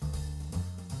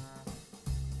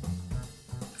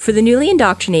For the newly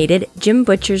indoctrinated, Jim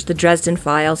Butcher's The Dresden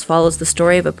Files follows the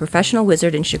story of a professional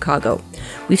wizard in Chicago.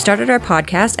 We've started our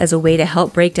podcast as a way to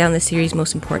help break down the series'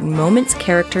 most important moments,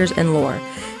 characters, and lore.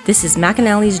 This is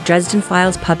McAnally's Dresden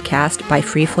Files Pubcast by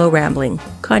Free Flow Rambling.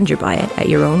 Conjure by it at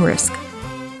your own risk.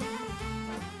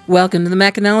 Welcome to the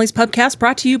McAnally's Pubcast,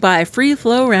 brought to you by Free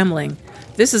Flow Rambling.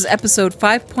 This is episode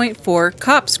 5.4,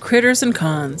 Cops, Critters, and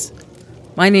Cons.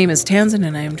 My name is Tanzan,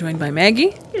 and I am joined by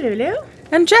Maggie. Hello.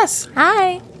 And Jess.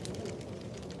 Hi.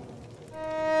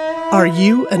 Are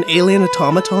you an alien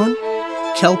automaton?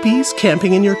 Kelpies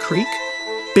camping in your creek?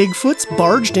 Bigfoots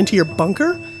barged into your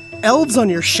bunker? Elves on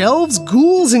your shelves?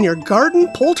 Ghouls in your garden?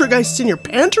 Poltergeists in your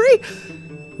pantry?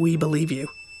 We believe you.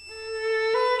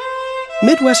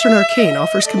 Midwestern Arcane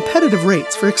offers competitive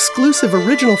rates for exclusive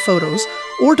original photos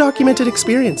or documented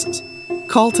experiences.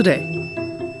 Call today.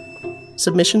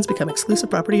 Submissions become exclusive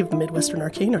property of the Midwestern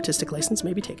Arcane. Artistic license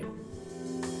may be taken.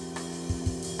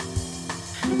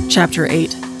 Chapter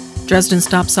 8. Dresden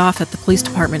stops off at the police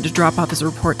department to drop off his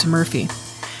report to Murphy.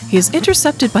 He is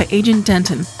intercepted by Agent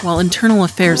Denton while Internal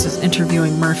Affairs is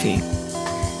interviewing Murphy.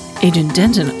 Agent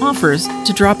Denton offers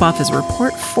to drop off his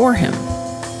report for him.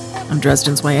 On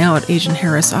Dresden's way out, Agent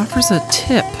Harris offers a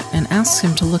tip and asks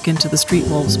him to look into the Street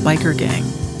Wolves biker gang.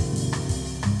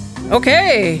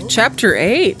 Okay, Chapter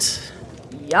 8.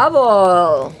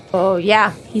 Jawohl. Oh,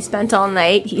 yeah. He spent all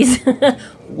night. He's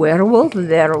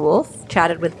werewolf,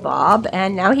 chatted with Bob,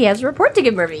 and now he has a report to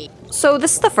give Murphy. So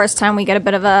this is the first time we get a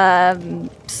bit of a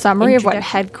summary of what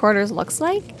headquarters looks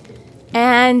like.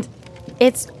 And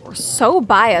it's so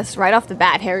biased right off the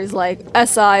bat. Harry's like,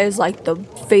 SI is like the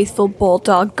faithful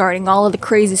bulldog guarding all of the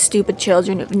crazy, stupid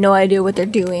children who have no idea what they're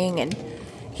doing, and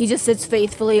he just sits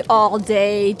faithfully all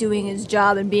day doing his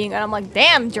job and being, and I'm like,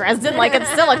 damn, Dresden, like, it's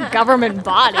still a government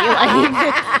body,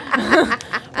 like,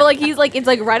 but, like, he's, like, it's,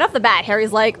 like, right off the bat,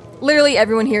 Harry's like, literally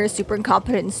everyone here is super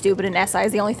incompetent and stupid, and SI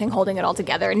is the only thing holding it all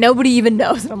together, and nobody even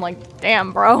knows, and I'm like,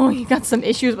 damn, bro, you got some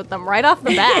issues with them right off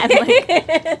the bat,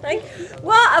 like,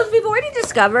 well, as we've already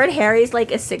discovered, Harry's, like,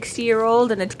 a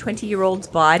 60-year-old in a 20-year-old's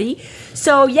body,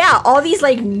 so, yeah, all these,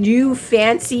 like, new,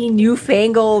 fancy,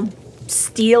 newfangled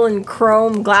steel and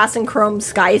chrome, glass and chrome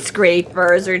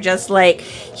skyscrapers are just like,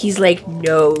 he's like,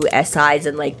 no, SIs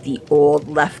and like the old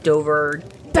leftover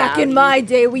back in my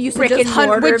day we used to just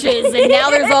hunt witches, and now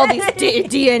there's all these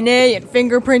DNA and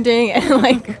fingerprinting and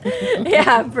like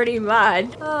yeah, pretty much.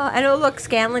 And oh look,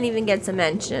 Scanlan even gets a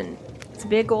mention. It's a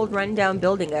big old rundown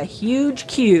building, a huge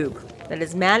cube that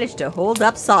has managed to hold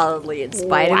up solidly in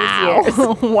spite of his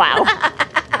years. Wow.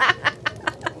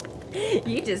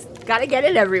 You just gotta get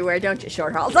it everywhere, don't you,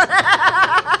 Shorthalt?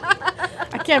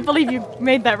 I can't believe you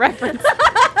made that reference.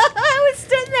 I was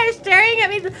sitting there staring at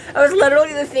me. It was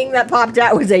literally the thing that popped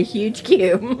out was a huge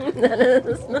cube.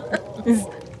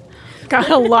 Got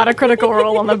a lot of Critical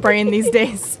Role on the brain these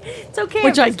days. It's okay.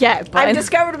 Which I get, but I've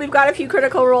discovered we've got a few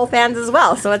Critical Role fans as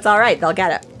well, so it's alright, they'll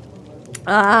get it.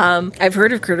 I've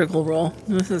heard of Critical Role.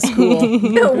 This is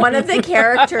cool. One of the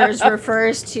characters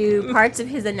refers to parts of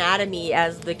his anatomy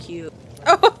as the cube.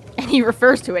 Oh. And he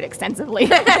refers to it extensively.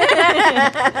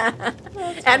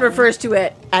 And refers to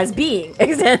it as being.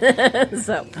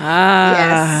 So,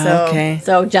 okay.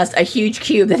 So just a huge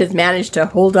cube that has managed to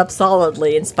hold up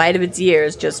solidly in spite of its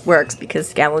years just works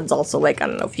because Scanlan's also like, I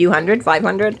don't know, a few hundred,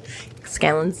 500?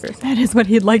 Scanlan's. That is what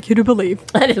he'd like you to believe.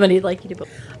 That is what he'd like you to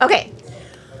believe. Okay.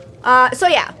 So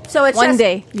it's one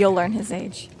day you'll learn his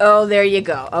age. Oh, there you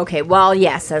go. Okay, well,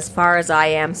 yes, as far as I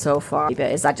am so far,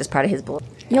 is that just part of his belief?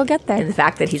 You'll get there. And the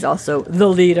fact that he's also the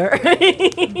leader.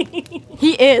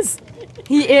 He is.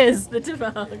 Okay.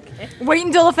 Wait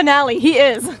until the finale. He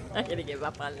is. I'm gonna give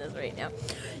up on this right now.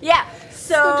 Yeah.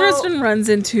 So Dresden runs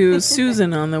into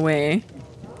Susan on the way.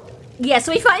 Yeah.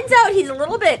 So he finds out he's a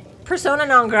little bit persona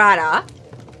non grata.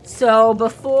 So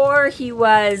before he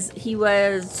was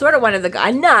sort of one of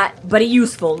a nut, but a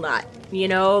useful nut. You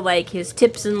know, like his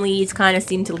tips and leads kind of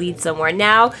seem to lead somewhere.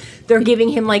 Now they're giving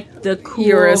him like the cool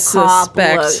You're a cop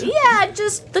suspect. look. Yeah,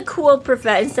 just the cool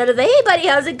instead of the hey buddy,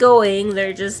 how's it going?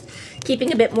 They're just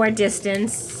keeping a bit more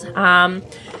distance.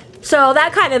 So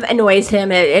that kind of annoys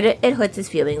him. It hurts his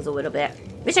feelings a little bit.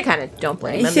 Which I kind of don't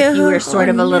blame him. If you were sort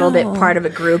of a little bit part of a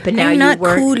group and now you weren't. I'm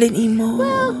not cool anymore.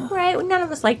 Well, right. None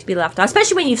of us like to be left off.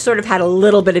 Especially when you've sort of had a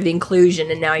little bit of inclusion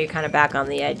and now you're kind of back on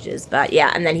the edges. But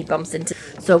yeah, and then he bumps into...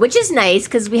 So, which is nice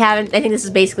because we haven't... I think this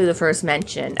is basically the first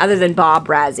mention. Other than Bob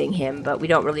razzing him. But we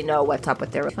don't really know what's up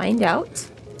with their... Find out.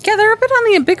 Yeah, they're a bit on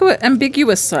the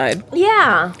ambiguous side.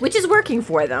 Yeah, which is working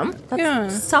for them. That's Yeah.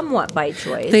 somewhat by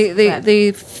choice.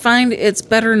 They find it's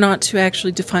better not to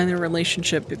actually define their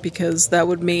relationship because that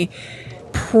would mean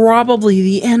probably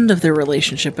the end of their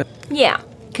relationship. Yeah.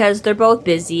 because they're both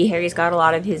busy. Harry's got a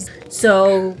lot of his...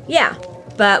 So, yeah.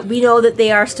 But we know that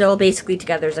they are still basically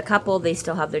together as a couple. They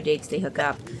still have their dates. They hook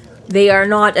up. They are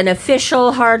not an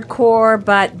official hardcore,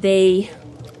 but they...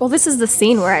 Well, this is the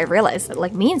scene where I realized that,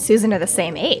 like, me and Susan are the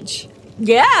same age.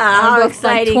 Yeah, how We're both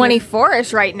exciting. like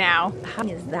 24-ish right now. How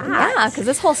is that? Yeah, because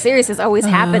this whole series has always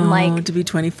happened, like, to be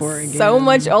 24 again. so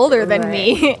much older than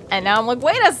me. And now I'm like,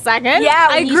 wait a second. Yeah,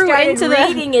 I when you grew started into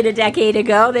reading it a decade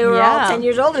ago, they were all Yeah. 10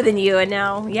 years older than you, and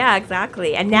now, yeah,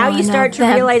 exactly. And now you start to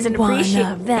realize and appreciate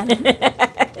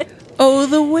Oh,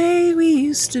 the way we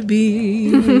used to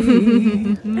be.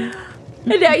 And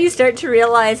now you start to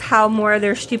realize how more of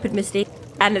their stupid mistakes,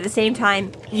 and at the same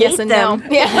time, Yes hate and them. no.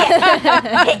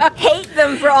 Yeah. Hate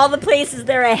them for all the places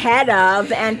they're ahead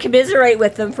of, and commiserate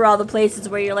with them for all the places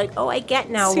where you're like, oh, I get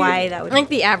now why that would Like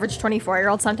the average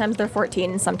 24-year-old, sometimes they're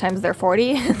 14 and sometimes they're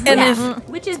 40. And yeah, if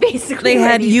which is basically they where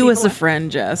had these you as people a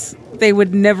friend, Jess, they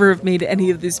would never have made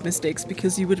any of these mistakes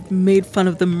because you would have made fun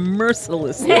of them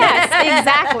mercilessly Yes,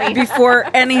 exactly. before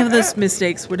any of these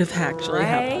mistakes would have actually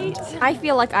happened. right? I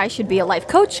feel like I should be a life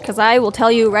coach because I will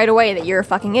tell you right away that you're a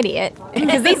fucking idiot.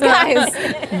 Because these guys,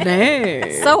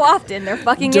 Nay. so often, they're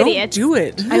fucking Don't idiots. do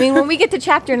it. I mean, when we get to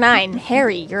chapter 9,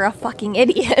 Harry, you're a fucking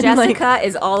idiot. Like, Jessica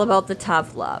is all about the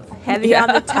tough love. Heavy on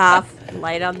the tough,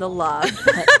 light on the love.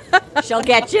 She'll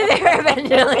get you there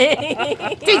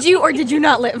eventually. did you or did you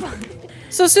not live?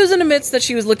 So Susan admits that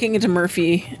she was looking into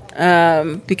Murphy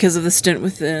because of the stint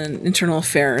with the internal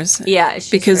affairs. Yeah,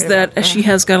 she's because heard about that she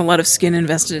has got a lot of skin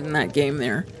invested in that game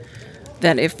there.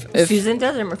 That if Susan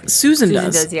does or Murphy? Susan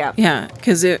does, yeah. yeah,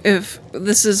 because if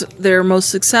this is their most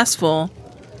successful,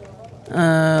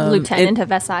 Lieutenant of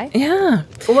SI. yeah,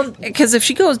 Well, because if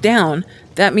she goes down,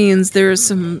 that means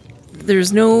there's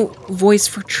no voice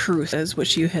for truth, as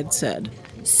what you had said.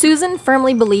 Susan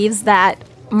firmly believes that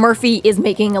Murphy is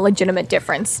making a legitimate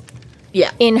difference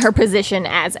yeah. in her position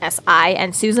as SI,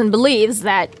 and Susan believes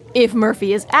that if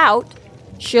Murphy is out,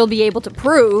 she'll be able to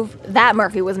prove that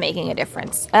Murphy was making a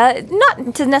difference.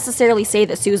 Not to necessarily say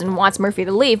that Susan wants Murphy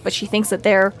to leave, but she thinks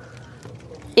that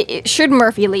should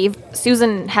Murphy leave,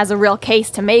 Susan has a real case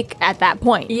to make at that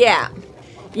point. Yeah.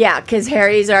 Yeah, because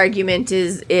Harry's argument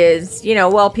is,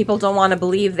 well, people don't want to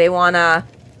believe. They want to,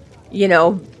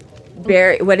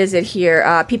 what is it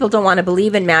here? People don't want to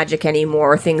believe in magic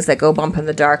anymore, or things that go bump in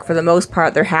the dark. For the most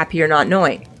part, they're happier not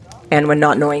knowing. And when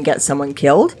not knowing gets someone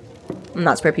killed, and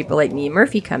that's where people like me and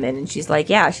Murphy come in. And she's like,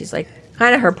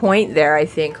 kind of her point there, I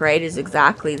think, right, is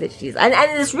exactly that she's... And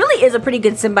this really is a pretty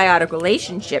good symbiotic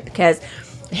relationship, because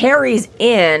Harry's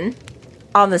in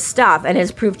on the stuff and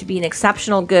has proved to be an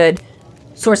exceptional good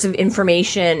source of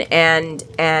information and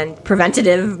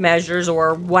preventative measures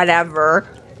or whatever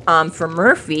for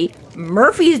Murphy.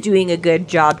 Murphy's doing a good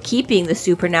job keeping the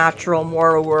supernatural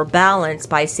more balanced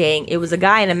by saying it was a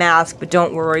guy in a mask, but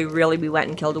don't worry, really, we went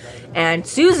and killed him. And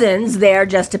Susan's there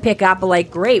just to pick up,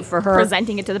 like, great for her.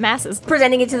 Presenting it to the masses.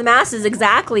 Presenting it to the masses,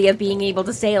 exactly, of being able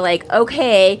to say, like,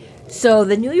 okay, so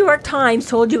the New York Times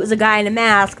told you it was a guy in a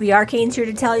mask. The Arcane's here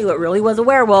to tell you it really was a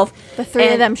werewolf. The three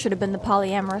of them should have been the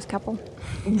polyamorous couple.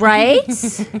 Right?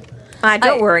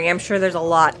 Don't worry, I'm sure there's a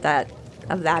lot of that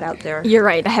out there. You're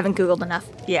right. I haven't Googled enough.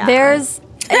 Yeah. There's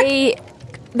a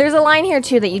line here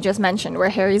too that you just mentioned where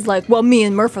Harry's like, well, me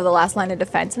and Murph are the last line of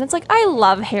defense. And it's like, I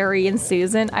love Harry and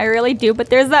Susan. I really do. But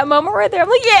there's that moment where I'm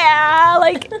like, yeah.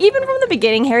 Like, even from the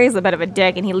beginning, Harry's a bit of a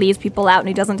dick and he leaves people out and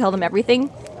he doesn't tell them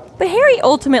everything. But Harry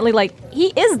ultimately, like,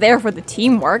 he is there for the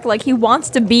teamwork. Like, he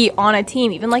wants to be on a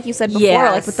team, even like you said before,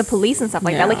 Yes. like with the police and stuff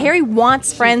like Yeah. that. Like, Harry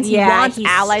wants friends, he wants he's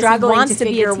allies, he struggling wants to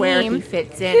be figure a where team. he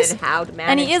fits in and how to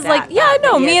manage And he is that, like, yeah, that,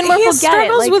 no, but me he and is- Murph He will get it.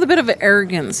 struggles Like, with a bit of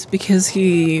arrogance because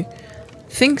he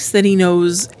thinks that he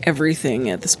knows everything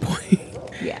at this point.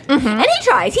 Yeah. And he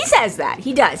tries. He says that.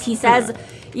 He does. He says,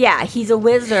 yeah, he's a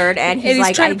wizard, and he's, he's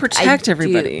like, trying to protect do-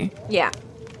 everybody. Yeah.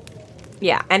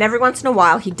 Yeah, and every once in a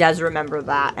while, he does remember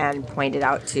that and point it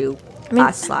out to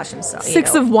us / himself.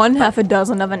 Six of one, half a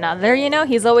dozen of another, you know?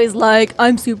 He's always like,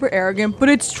 I'm super arrogant, but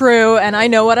it's true, and I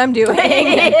know what I'm doing.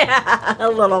 Yeah, a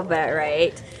little bit,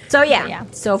 right? So, yeah. Yeah.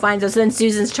 So finds us, and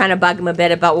Susan's trying to bug him a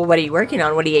bit about, well, what are you working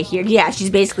on? What are you here? Yeah, she's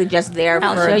basically just there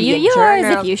I'll for show the you yours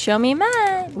internal- if you show me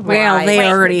mine. Well, they Wait.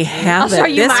 already have I'll show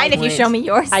at you this mine if you point. show me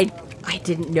yours. I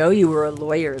didn't know you were a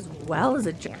lawyer as well as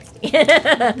a judge.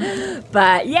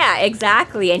 But yeah,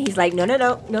 exactly. And he's like,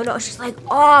 no. She's like,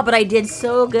 oh, but I did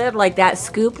so good. Like that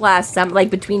scoop last summer,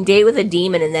 like between Date with a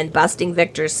Demon and then busting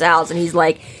Victor's cells. And he's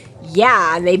like,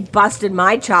 Yeah, and they busted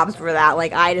my chops for that.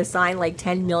 Like, I had to sign like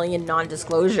 10 million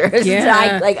non-disclosures.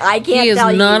 Yeah. I can't He is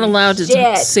tell you not allowed to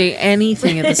shit. say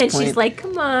anything at this And point. she's like,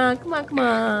 come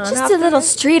on. Just a little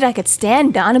street I could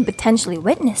stand on and potentially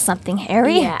witness something,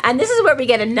 Harry. Yeah, and this is where we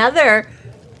get another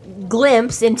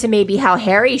glimpse into maybe how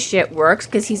Harry's shit works,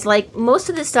 because he's like, most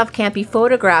of this stuff can't be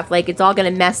photographed. Like, it's all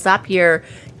going to mess up your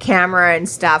camera and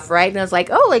stuff, right? And I was like,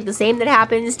 oh, like the same that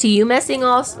happens to you messing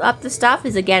all up the stuff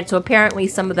is again. So apparently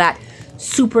some of that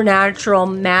supernatural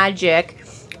magic,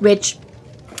 which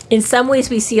in some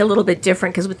ways we see a little bit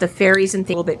different, because with the fairies and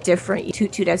things a little bit different.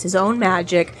 Toot Toot has his own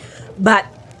magic, but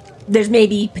there's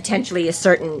maybe potentially a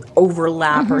certain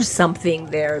overlap or something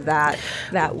there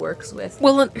that works with.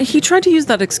 Well, he tried to use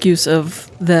that excuse of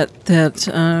that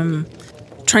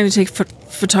trying to take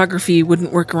photography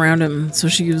wouldn't work around him, so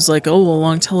she was like, "Oh, a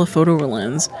long telephoto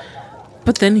lens."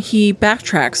 But then he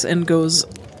backtracks and goes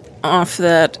off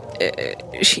that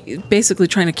she basically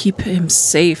trying to keep him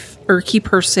safe or keep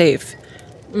her safe,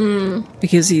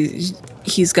 because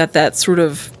he's got that sort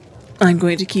of I'm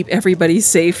going to keep everybody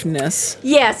safeness.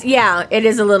 Yes, yeah, it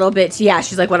is a little bit. Yeah,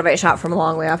 she's like, "What if I shot from a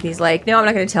long way off?" And he's like, "No, I'm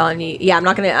not going to tell any. Yeah, I'm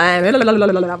not going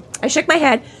to." I shook my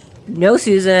head. No,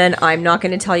 Susan, I'm not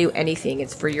going to tell you anything.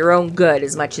 It's for your own good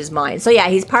as much as mine. So yeah,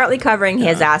 he's partly covering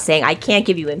his ass, saying, "I can't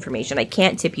give you information. I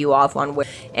can't tip you off on where."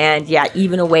 And yeah,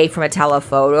 even away from a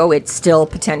telephoto, it's still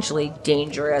potentially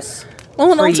dangerous.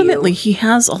 Well, and for ultimately, you. he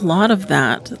has a lot of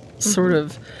that sort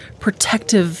of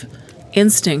protective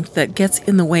instinct that gets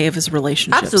in the way of his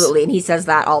relationships. Absolutely, and he says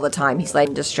that all the time. He's like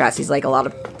in distress. He's like, a lot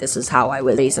of this is how I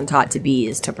was raised and taught to be,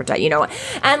 is to protect,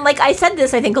 And like I said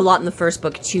this, I think a lot in the first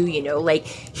book too. Like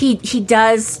he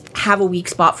does have a weak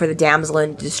spot for the damsel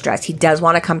in distress. He does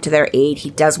want to come to their aid.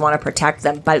 He does want to protect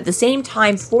them, but at the same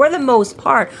time, for the most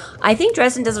part, I think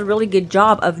Dresden does a really good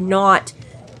job of not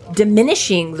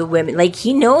diminishing the women. Like,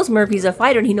 he knows Murphy's a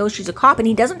fighter and he knows she's a cop, and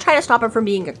he doesn't try to stop her from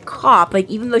being a cop. Like,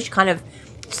 even though she kind of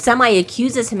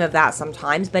semi-accuses him of that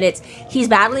sometimes, but he's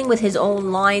battling with his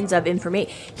own lines of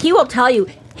information. He will tell you,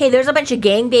 hey, there's a bunch of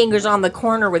gangbangers on the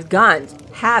corner with guns.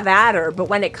 Have at her. But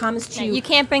when it comes to... you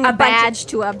can't bring a badge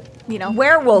to a,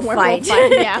 werewolf fight.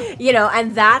 Yeah.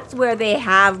 And that's where they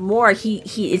have more.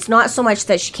 It's not so much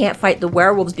that she can't fight the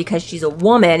werewolves because she's a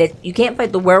woman. You can't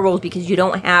fight the werewolves because you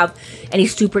don't have any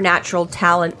supernatural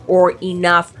talent or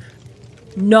enough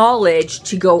knowledge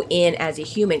to go in as a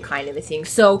human, kind of a thing.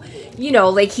 So,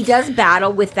 like, he does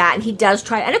battle with that, and he does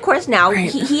try, and of course now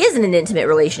he is in an intimate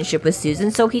relationship with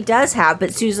Susan, so he does have,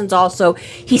 but Susan's also,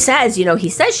 he says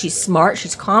she's smart,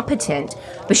 she's competent,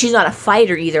 but she's not a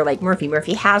fighter either, like Murphy.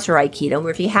 Murphy has her Aikido,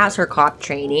 Murphy has her cop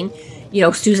training,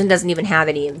 Susan doesn't even have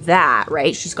any of that,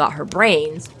 right? She's got her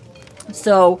brains.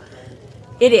 So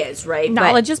it is, right?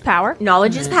 Knowledge is power.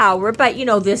 Knowledge is power, but,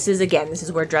 this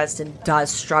is where Dresden does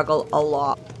struggle a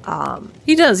lot.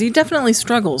 He does. He definitely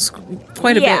struggles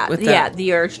quite a bit with that. Yeah,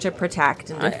 the urge to protect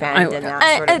and defend and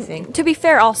that sort of thing. To be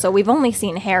fair, also, we've only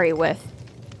seen Harry with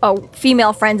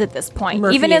female friends at this point.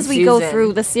 Murphy Even as we and go Susan.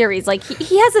 through the series, like,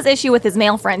 he has this issue with his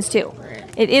male friends, too.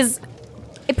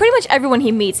 Pretty much everyone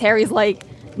he meets, Harry's, like,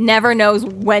 never knows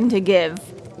when to give.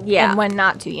 Yeah. And when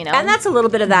not to, And that's a little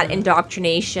bit of that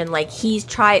indoctrination. Like, he's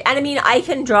tried, and I mean, I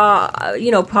can draw,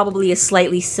 probably a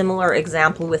slightly similar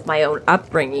example with my own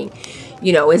upbringing,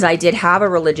 as I did have a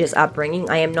religious upbringing.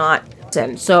 I am not,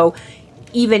 so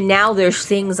even now there's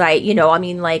things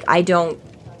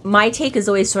my take is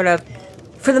always sort of,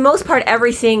 for the most part,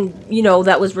 everything,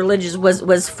 that was religious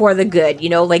was for the good,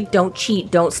 like, don't cheat,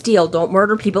 don't steal, don't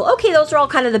murder people. Okay, those are all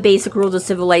kind of the basic rules of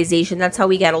civilization. That's how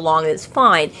we get along, and it's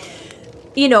fine.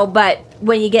 But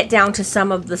when you get down to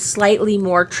some of the slightly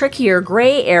more trickier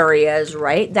gray areas,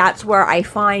 right, that's where I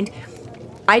find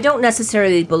I don't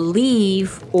necessarily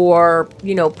believe or,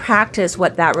 practice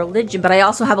what that religion, but I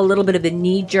also have a little bit of a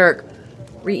knee-jerk,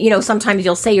 sometimes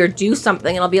you'll say or do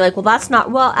something, and I'll be like, well, that's not,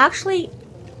 well, actually,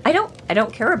 I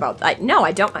don't care about that. No,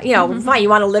 I don't, fine, you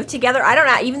want to live together? I don't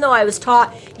know, even though I was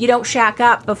taught you don't shack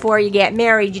up before you get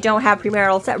married, you don't have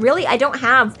premarital sex. Really, I don't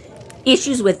have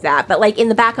issues with that, but like in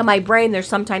the back of my brain there's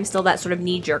sometimes still that sort of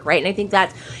knee-jerk, right? And I think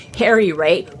that's Harry,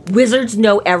 right? Wizards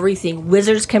know everything.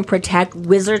 Wizards can protect.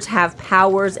 Wizards have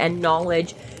powers and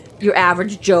knowledge your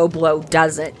average Joe Blow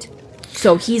doesn't.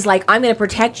 So he's like, I'm going to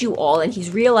protect you all, and he's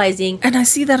realizing, and I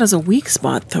see that as a weak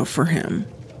spot though for him.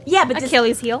 Yeah, but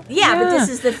Achilles heel. Yeah, but this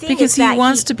is the thing, because he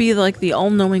wants to be like the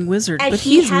all-knowing wizard, but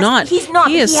he's not. He's not.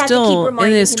 He is still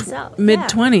in his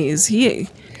mid-20s.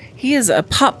 He is a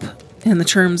pup in the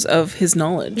terms of his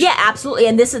knowledge. Yeah, absolutely.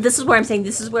 And this is where I'm saying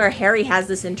this is where Harry has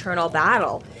this internal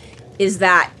battle, is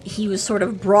that he was sort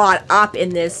of brought up in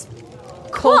this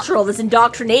cultural, this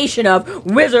indoctrination of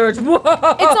wizards. Whoa.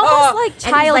 It's almost like And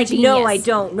child he's like, genius.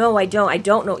 no, I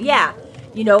don't know. Yeah.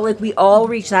 You know, like we all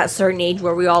reach that certain age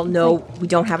where we all know we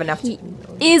don't have enough to...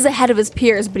 Is ahead of his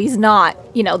peers, but he's not,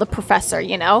 the professor,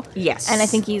 Yes. And I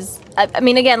think I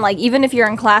mean, again, like, even if you're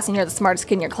in class and you're the smartest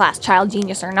kid in your class, child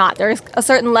genius or not, there's a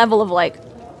certain level of, like,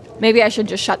 maybe I should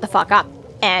just shut the fuck up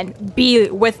and be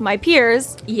with my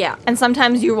peers. Yeah. And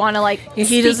sometimes you want to, like, He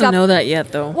speak doesn't up. know that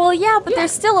yet, though. Well, yeah, but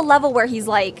there's still a level where he's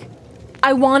like,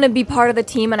 I want to be part of the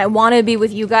team and I want to be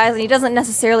with you guys, and he doesn't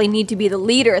necessarily need to be the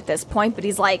leader at this point, but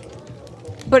he's like,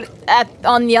 but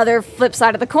on the other flip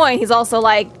side of the coin, he's also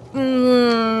like,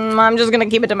 I'm just gonna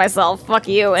keep it to myself. Fuck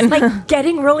you. And Like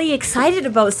getting really excited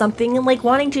about something and like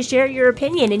wanting to share your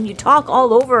opinion, and you talk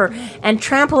all over and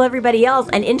trample everybody else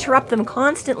and interrupt them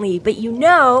constantly, but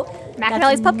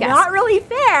McAnally's that's Pubcast. not really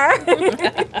fair.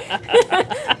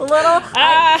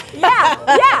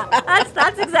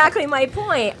 That's exactly my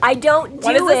point. I don't do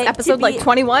what is this it episode to like be-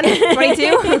 21,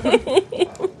 22?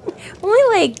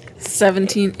 Only like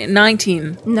 17,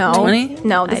 19, No, 20?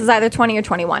 no. This is either 20 or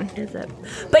 21. is it?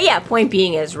 But yeah, point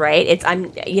being is right.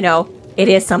 It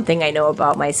is something I know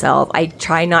about myself. I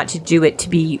try not to do it to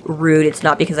be rude. It's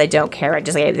not because I don't care. I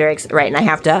just get very right, and I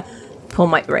have to pull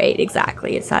my right.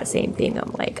 Exactly, it's that same thing.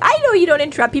 I'm like, I know you don't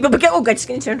interrupt people, but I'm just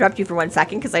going to interrupt you for 1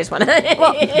 second because I just want to.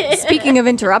 Well, speaking of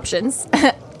interruptions,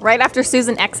 right after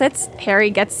Susan exits, Harry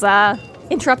gets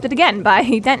interrupted again by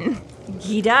Denton.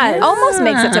 He does. Almost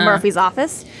makes it to Murphy's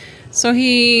office. So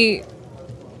he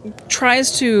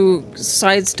tries to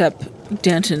sidestep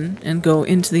Denton and go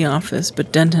into the office,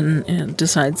 but Denton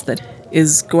decides that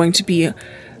is going to be a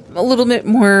little bit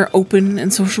more open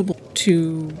and sociable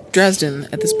to Dresden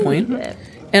at this point,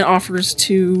 and offers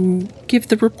to give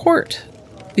the report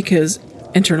because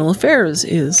Internal Affairs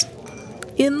is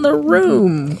in the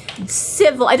room.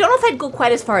 Civil. I don't know if I'd go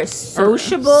quite as far as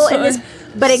sociable in this,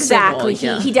 but exactly.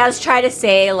 Civil, yeah. He does try to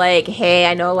say like, "Hey,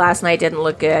 I know last night didn't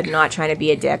look good. Not trying to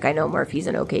be a dick. I know Murphy's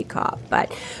an okay cop,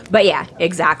 but yeah,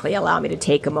 exactly. Allow me to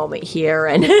take a moment here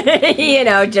and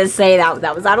just say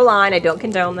that was out of line. I don't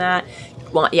condone that.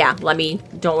 Well, yeah,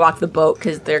 don't rock the boat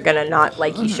because they're gonna not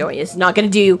like you showing. It's not gonna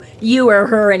do you or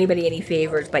her or anybody any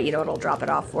favors, but it'll drop it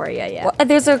off for you. Yeah. Well,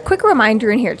 there's a quick reminder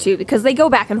in here, too, because they go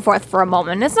back and forth for a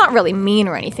moment. And it's not really mean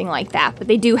or anything like that, but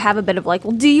they do have a bit of like,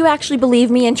 well, do you actually believe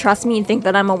me and trust me and think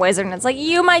that I'm a wizard? And it's like,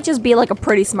 you might just be like a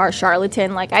pretty smart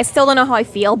charlatan. Like, I still don't know how I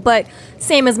feel, but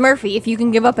same as Murphy, if you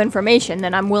can give up information,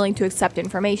 then I'm willing to accept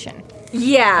information.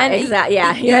 Yeah, And exactly.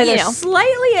 Yeah, you you're either know.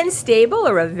 slightly unstable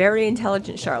or a very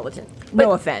intelligent charlatan.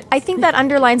 No offense. I think that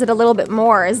underlines it a little bit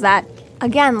more is that,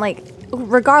 again, like,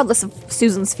 regardless of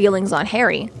Susan's feelings on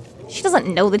Harry, she doesn't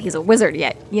know that he's a wizard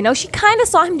yet. She kind of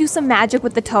saw him do some magic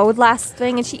with the toad last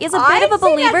thing, and she is a bit of a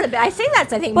believer. I think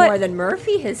But- more than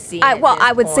Murphy has seen. I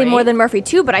at would this say more point. than Murphy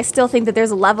too, but I still think that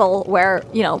there's a level where,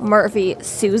 Murphy,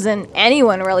 Susan,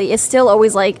 anyone really is still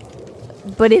always like,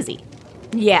 but is he?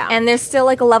 Yeah, And there's still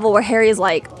like a level where Harry's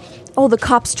like, oh, the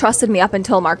cops trusted me up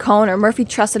until Marcone, or Murphy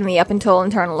trusted me up until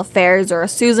Internal Affairs, or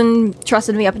Susan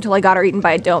trusted me up until I got her eaten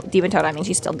by a demon toad. I mean,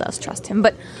 she still does trust him.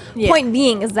 But point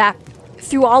being is that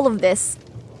through all of this,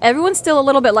 everyone's still a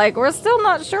little bit like, we're still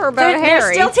not sure about they're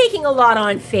Harry. still taking a lot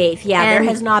on faith. Yeah, And- there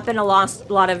has not been a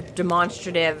lot of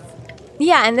demonstrative.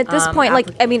 Yeah, and at this point, like,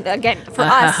 I mean, again, for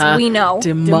us, we know.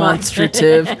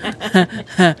 Demonstrative.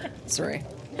 Sorry.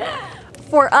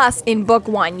 For us in book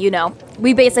one,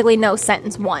 we basically know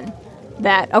sentence one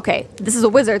that, okay, this is a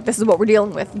wizard, this is what we're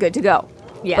dealing with, good to go.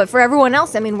 Yeah. But for everyone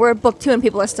else, I mean, we're at book two and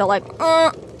people are still like,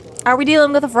 are we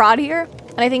dealing with a fraud here?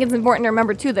 And I think it's important to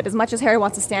remember, too, that as much as Harry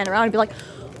wants to stand around and be like,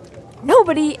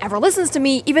 nobody ever listens to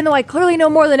me, even though I clearly know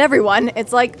more than everyone,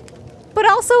 it's like, but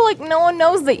also, like, no one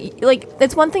knows that, like,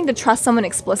 it's one thing to trust someone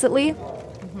explicitly,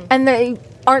 and they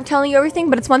aren't telling you everything,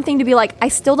 but it's one thing to be like, I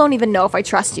still don't even know if I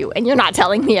trust you, and you're not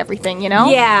telling me everything,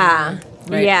 Yeah.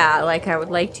 Right. Yeah, like I would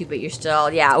like to, but you're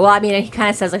still, yeah. Well, I mean, he kind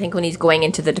of says, I think when he's going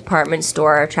into the department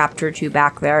store, chapter 2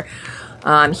 back there,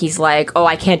 he's like, oh,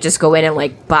 I can't just go in and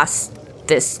like bust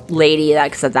this lady,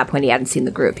 because at that point he hadn't seen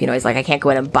the group, he's like, I can't go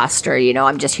in and bust her,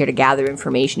 I'm just here to gather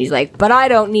information. He's like, but I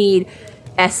don't need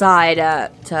SI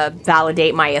to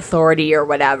validate my authority or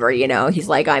whatever, he's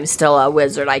like, I'm still a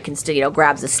wizard, I can still,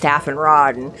 grabs a staff and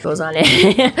rod and goes on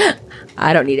it.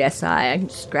 I don't need SI, I can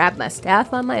just grab my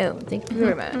staff on my own, thank you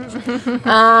very much.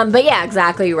 But yeah,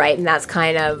 exactly right, and that's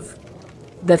kind of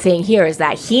the thing here, is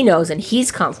that he knows and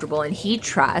he's comfortable and he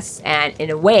trusts, and in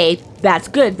a way, that's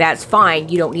good, that's fine,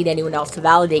 you don't need anyone else to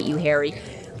validate you, Harry,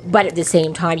 but at the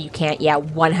same time, you can't,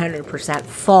 100%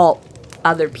 fault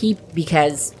other people,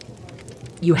 because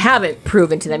you haven't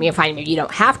proven to them. You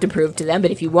don't have to prove to them, but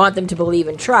if you want them to believe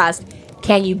and trust,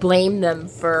 can you blame them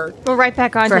for? Well, right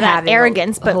back onto for that having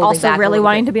arrogance, but holding also back a really little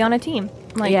wanting bit. to be on a team.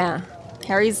 Like, Yeah.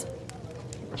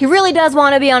 He really does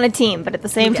want to be on a team, but at the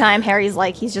same time, Harry's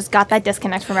like, he's just got that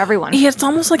disconnect from everyone. Yeah, it's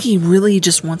almost like he really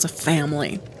just wants a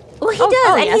family. Well, he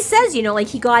does, and he yes. says, you know, like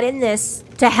he got in this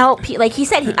to help. Like he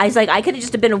said, I was like, I could have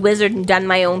just been a wizard and done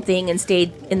my own thing and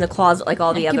stayed in the closet like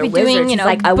all the He other could be wizards. doing, He's know,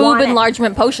 like, I boob want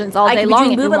enlargement potions all I day could be long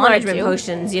doing if he boob wanted enlargement to.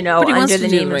 potions, you know, But he wants under the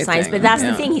to do name the of right science. thing, But that's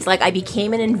yeah. the thing. He's like, I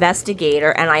became an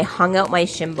investigator and I hung out my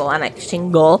shingle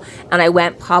and I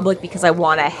went public because I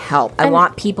want to help. I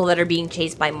want people that are being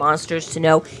chased by monsters to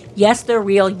know, yes, they're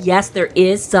real. Yes, there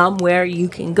is somewhere you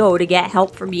can go to get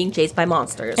help from being chased by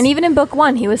monsters. And even in book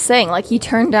 1, he was saying, like, he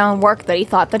turned down work that he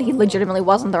thought that he legitimately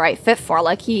wasn't the right fit for.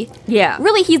 Like, he's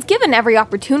given every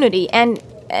opportunity. And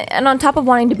on top of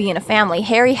wanting to be in a family,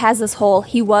 Harry has this whole,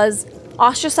 he was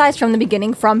ostracized from the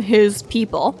beginning from his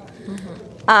people.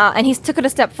 And he took it a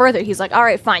step further. He's like, all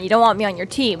right, fine, you don't want me on your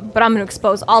team, but I'm going to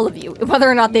expose all of you. Whether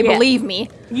or not they believe me,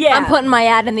 I'm putting my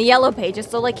ad in the yellow pages.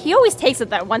 So, like, he always takes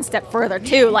it that one step further,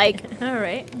 too. Like,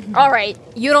 all right,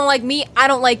 you don't like me, I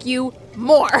don't like you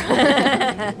more.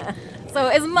 So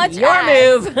as much Your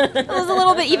as move. it was a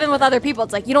little bit even with other people,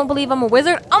 it's like, you don't believe I'm a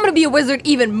wizard? I'm going to be a wizard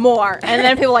even more. And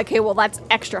then people are like, hey, well, that's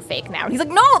extra fake now. And he's like,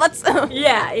 no, that's...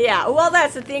 Yeah. Well,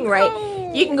 that's the thing, right?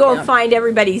 You can go and find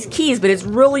everybody's keys, but it's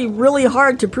really, really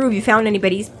hard to prove you found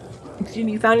anybody's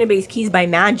keys by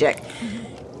magic.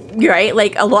 Right?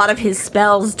 Like, a lot of his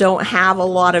spells don't have a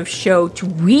lot of show to...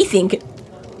 We think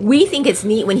it's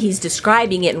neat when he's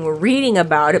describing it and we're reading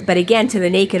about it, but again, to the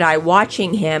naked eye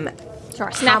watching him... Sure,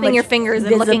 much snapping your fingers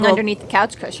and looking visible- underneath the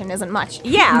couch cushion isn't much.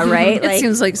 Yeah, right? It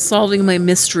seems like solving by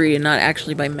mystery and not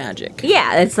actually by magic.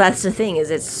 Yeah, that's the thing, is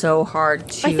it's so hard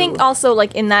to... I think also,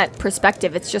 like, in that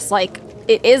perspective, it's just like,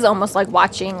 it is almost like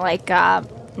watching, like,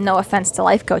 no offense to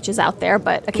life coaches out there,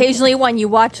 but occasionally when you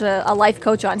watch a life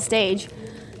coach on stage,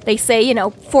 they say,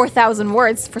 4,000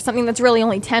 words for something that's really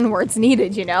only 10 words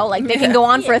needed, Like, they can go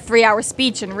on for a 3-hour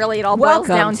speech, and really it all boils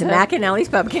down Welcome to Mac and Ellie's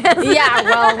Pubcast. Yeah,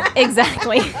 well,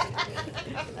 exactly.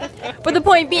 But the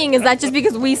point being is that just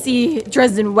because we see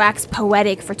Dresden wax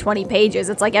poetic for 20 pages,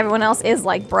 it's like everyone else is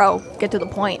like, bro, get to the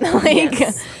point. Like,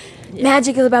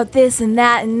 magic is about this and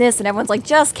that and this, and everyone's like,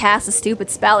 just cast a stupid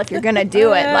spell if you're gonna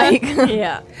do it. Like,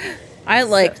 Yeah. I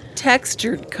like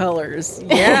textured colors.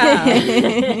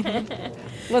 Yeah.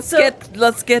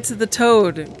 Let's get to the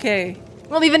toad. Okay.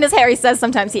 well, even as Harry says,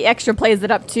 sometimes he extra plays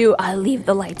it up too. I leave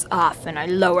the lights off and I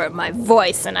lower my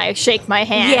voice and I shake my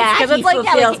hands. Yeah, 'Cause he it's like,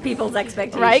 fulfills people's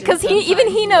expectations. right? Because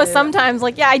he knows sometimes,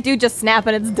 like, yeah, I do just snap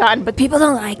and it's done, but people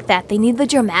don't like that. They need the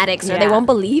dramatics or they Yeah. won't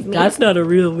believe me. That's not a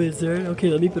real wizard. Okay,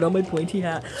 let me put on my pointy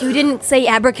hat. You didn't say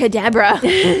abracadabra.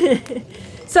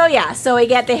 So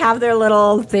they have their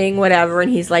little thing, whatever, and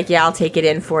he's like, yeah, I'll take it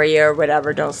in for you or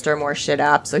whatever. Don't stir more shit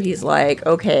up. So he's like,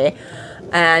 okay,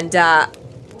 and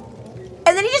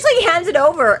then he just like hands it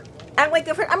over. I'm like,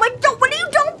 don't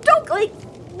like,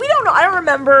 we don't know. I don't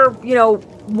remember,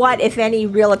 what, if any,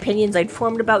 real opinions I'd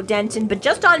formed about Denton, but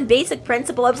just on basic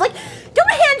principle, I was like, don't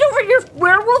hand over your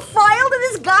werewolf file to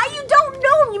this guy. You don't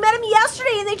know him. You met him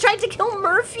yesterday, and they tried to kill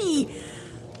Murphy.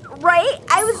 Right?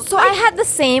 I had the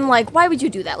same, like, why would you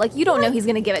do that? Like, you don't know he's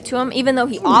going to give it to him, even though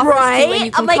he offers to, and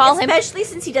you can like, call him. especially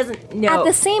since he doesn't know. At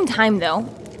the same time, though,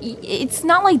 it's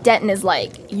not like Denton is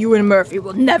like, you and Murphy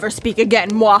will never speak again,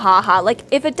 mwahaha. Like,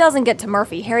 if it doesn't get to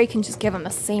Murphy, Harry can just give him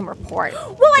the same report.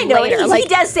 Well, I know. later. He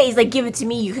does say, he's like, give it to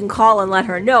me, you can call and let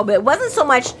her know. But it wasn't so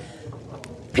much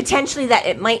potentially that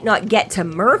it might not get to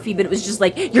Murphy, but it was just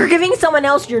like, you're giving someone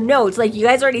else your notes. Like, you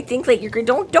guys already think, like,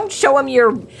 don't show him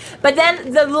your... But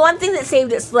then the one thing that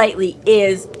saved it slightly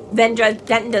is then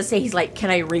Denton does say, he's like, can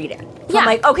I read it? So I'm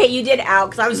like, okay, you did out,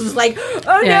 because I was just like,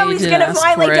 oh Yeah, no, you he's did gonna ask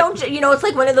find, for like, it. don't, it's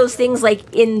like one of those things, like,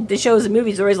 in the shows and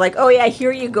movies where he's like, oh yeah,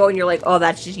 here you go, and you're like, oh,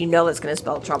 that's just, that's gonna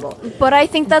spell trouble. But I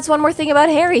think that's one more thing about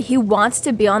Harry. He wants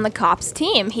to be on the cops'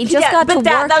 team. He just got to work.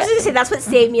 I was gonna say, that's what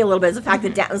saved me a little bit, is the fact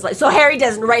that Denton's like, so Harry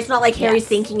doesn't, right? It's not like Harry's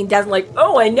thinking and doesn't like,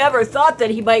 oh, I never thought that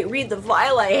he might read the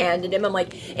file I handed him. I'm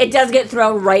like, it does get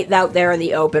thrown right out there in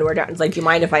the open where Denton's like, do you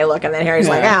mind if I look? And then Harry's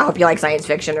like, I hope you like science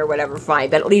fiction or whatever, fine.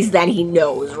 But at least then he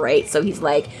knows, right? So he's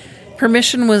like,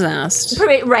 Permission was asked.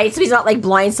 right, so he's not like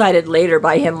blindsided later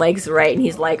by him, like, right, and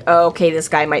he's like, oh, okay, this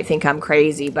guy might think I'm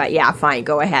crazy, but yeah, fine,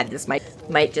 go ahead, this might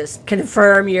just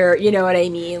confirm your, you know what I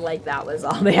mean, like, that was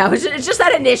all. Yeah, it's just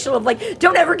that initial of like,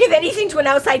 don't ever give anything to an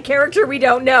outside character we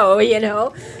don't know,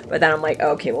 but then I'm like,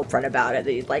 okay, we'll front about it.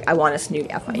 He's like, I want to snoot.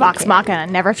 Yeah, fine, Vox Machina,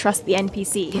 never trust the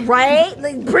NPC. right,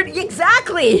 like, pretty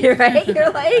exactly, right,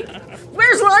 you're like,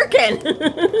 where's Larkin?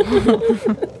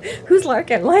 Who's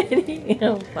Larkin? Why did he,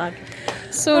 fuck.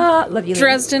 So Love you,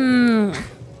 Dresden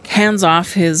hands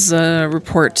off his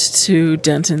report to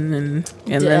Denton and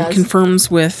then Does. confirms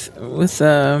with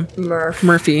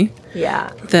Murphy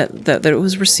Yeah. that it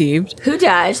was received. Who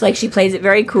does? Like, she plays it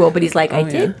very cool, but he's like, I Oh,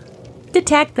 did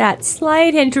detect that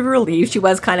slight hint of relief. She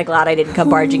was kind of glad I didn't come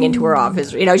barging into her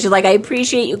office. You know, she's like, I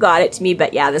appreciate you got it to me,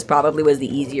 but yeah, this probably was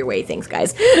the easier way. Thanks,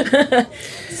 guys.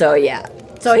 So, yeah.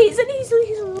 So he's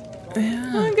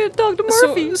I'm gonna talk to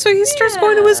Murphy. So he starts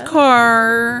going to his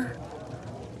car,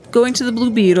 going to the Blue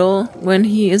Beetle when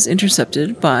he is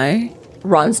intercepted by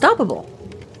Ron Stoppable.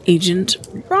 Agent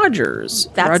Rogers.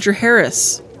 Roger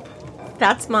Harris.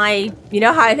 That's my, you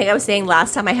know how I think I was saying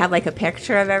last time I have like a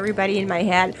picture of everybody in my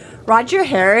head? Roger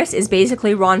Harris is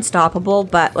basically Ron Stoppable,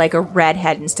 but like a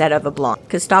redhead instead of a blonde.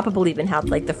 Because Stoppable even had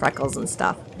like the freckles and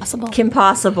stuff. Kim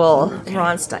Possible,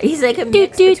 Ron Stoppable. He's like a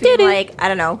mix between like, I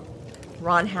don't know,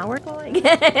 Ron Howard?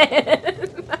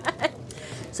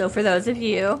 So for those of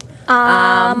you,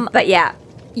 but yeah,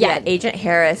 Agent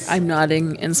Harris. I'm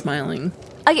nodding and smiling.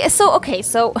 So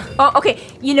Oh, okay.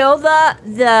 You know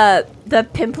the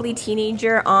pimply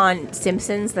teenager on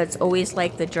Simpsons that's always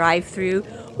like the drive-through.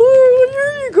 Oh,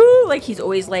 there you go. Like he's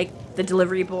always like the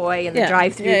delivery boy and the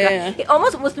drive-through guy. Yeah. It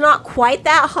almost was not quite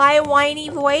that high whiny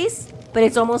voice, but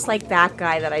it's almost like that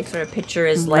guy that I sort of picture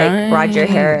as like Roger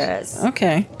Harris.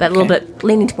 Okay. But a little bit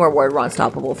leaning toward Ron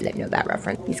Stoppable, if you didn't know that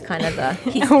reference. He's kind of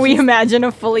the we imagine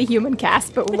a fully human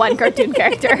cast, but one cartoon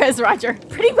character as Roger.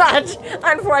 pretty much,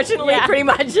 unfortunately, Yeah. pretty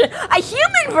much a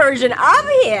human version of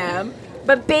him.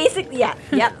 But basically, yep.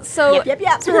 So- yep.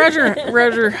 So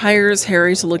Roger hires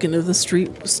Harry to look into the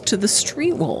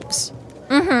street wolves,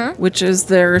 which is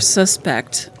their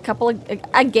suspect.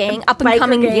 A gang, up and Biker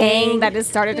coming gang. gang that has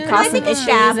started to I cause some think issues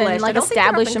established. and like I don't think they're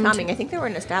establish up them. and coming. I think they were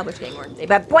an established gang, weren't they?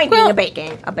 But point being, a bake.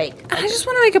 I just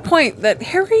want to make a point that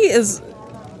Harry is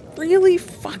really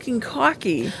fucking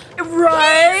cocky.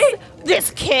 Right?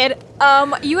 This kid,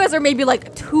 you guys are maybe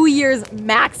like 2 years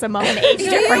maximum in age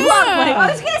difference. I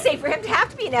was gonna say for him to have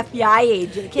to be an FBI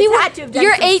agent, kids had to have done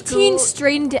You're some 18 school-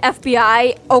 straight into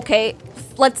FBI. Okay,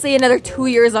 let's say another 2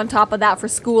 years on top of that for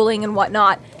schooling and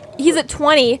whatnot. He's at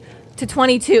 20 to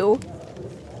 22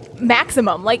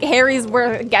 maximum. Like Harry's,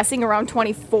 we're guessing around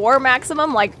 24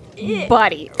 maximum. Like,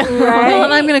 buddy. Well,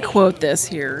 and I'm going to quote this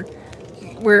here,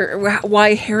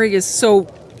 why Harry is so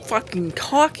fucking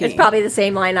cocky. It's probably the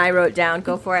same line I wrote down.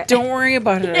 Go for it. Don't worry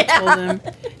about it. I told him,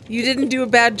 you didn't do a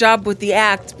bad job with the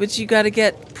act, but you got to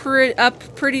get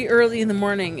up pretty early in the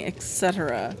morning,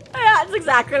 etc. Yeah, that's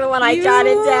exactly the one I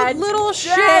jotted down. Little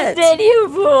shit. Justin, you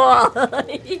fool.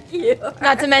 You.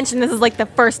 Not to mention, this is like the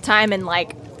first time in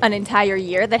like an entire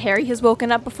year that Harry has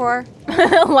woken up before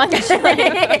lunch.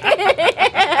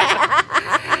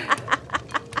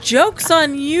 Joke's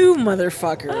on you,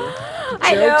 motherfucker.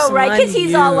 I know, Joke's right? Because on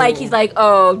he's all you. like,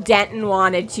 oh, Denton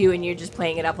wanted to, and you're just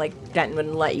playing it up like Denton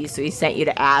wouldn't let you, so he sent you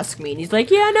to ask me. And he's like,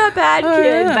 yeah, not bad, kid.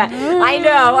 yeah. But I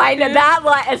know, that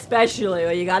line, especially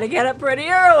when you got to get up pretty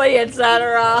early,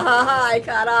 etc. I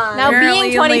caught on. Now, Apparently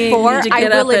being you only 24, need to I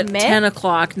get will up admit- at 10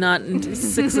 o'clock, not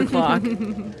 6 o'clock.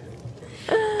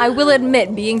 I will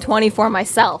admit, being 24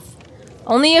 myself,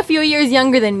 only a few years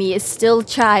younger than me, is still a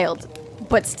child.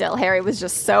 But still, Harry was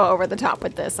just so over the top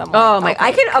with this. I'm like, Oh my!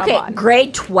 come on.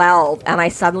 Grade 12, and I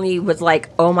suddenly was like,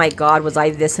 "Oh my God, was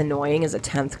I this annoying as a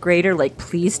 10th grader? Like,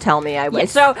 please tell me I was."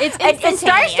 Yes, So it's it starts to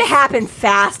instantaneous. happen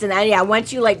fast, and then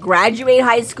once you like graduate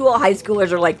high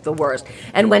schoolers are like the worst,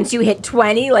 and once you hit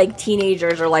 20, like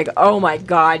teenagers are like, "Oh my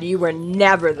God, you were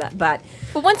never that." But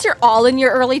once you're all in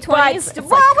your early 20s, it's well,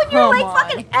 like, when you're come like on.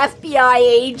 fucking FBI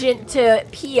agent to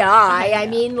PI, I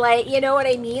mean, like, you know what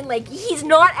I mean? Like, he's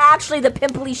not actually the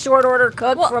pimply short order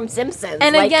cook from Simpsons.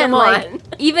 And like, again, come like, on.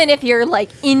 even if you're like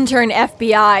intern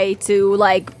FBI to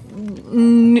like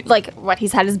what,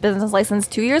 he's had his business license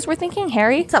 2 years, we're thinking,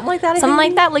 Harry? Something like that, I Something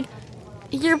think. like that. Like,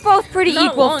 you're both pretty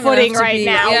Not equal long footing enough to right be-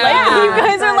 now. yeah. Like, you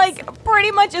guys are That's- like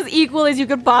pretty much as equal as you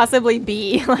could possibly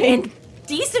be. Like, And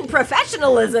decent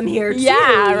professionalism here, too.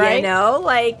 Yeah, right? You know?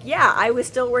 Like, yeah, I was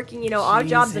still working, odd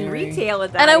jobs in Harry. retail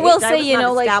at that and I age. will was say,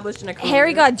 not like, established in a career.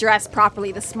 Harry got dressed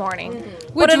properly this morning.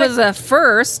 Which was a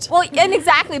first. Well, and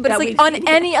exactly, but That it's we've like on seen.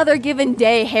 any other given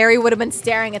day, Harry would have been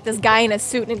staring at this guy in a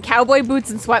suit and cowboy boots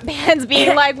and sweatbands,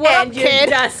 being like, "What up, and your kid?"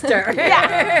 duster.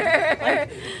 Yeah.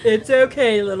 It's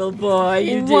okay, little boy.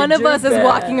 You One did of your us is best.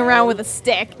 walking around with a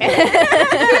stick. He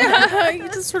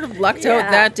just sort of lucked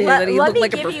out that day that he Let looked me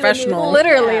like a give you professional. new-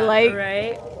 Literally, yeah, like-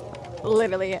 right?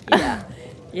 Literally. Yeah.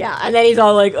 Yeah, and then he's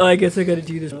all like, "Oh, I guess I gotta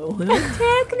do this."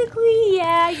 Technically,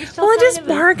 yeah, you're still. Well, I just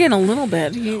bargain a little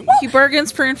bit. He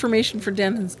bargains for information for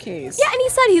Denton's case. Yeah, and he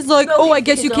said he's like, So I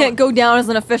guess you his can't own- go down as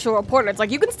an official reporter. It's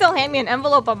like, you can still hand me an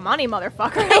envelope of money,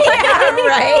 motherfucker.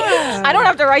 right. I don't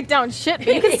have to write down shit,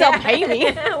 but you can still pay me.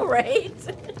 Right.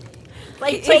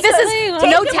 Like, Like, take this a- is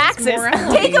take no a- taxes.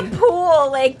 Take a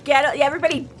pool, like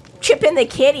everybody chip in the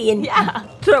kitty, and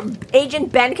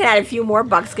Agent Ben can add a few more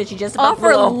bucks because she just about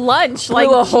Offer lunch, blew like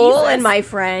a hole Jesus. in my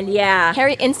friend. Yeah.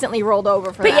 Harry instantly rolled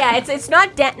over for But that. yeah, it's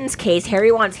not Denton's case.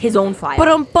 Harry wants his own file.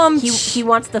 Ba-dum-bum. He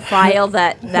wants the file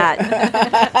that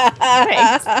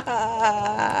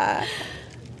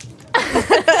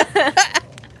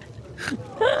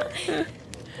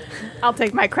I'll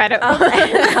take my credit.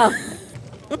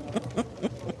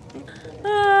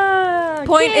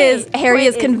 Point is, Harry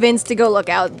is convinced to go look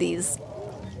out these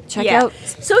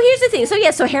checkouts. So here's the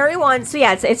thing. So Harry wants. So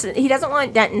yeah, it's he doesn't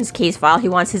want Denton's case file. He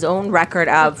wants his own record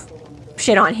of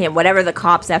shit on him, whatever the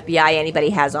cops, FBI, anybody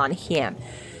has on him,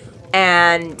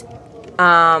 and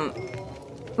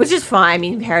which is fine. I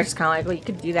mean, Harry's kind of like, well, you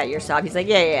could do that yourself. He's like,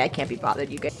 yeah, I can't be bothered.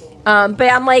 You guys. But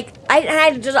I'm like, I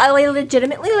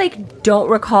legitimately like don't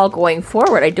recall going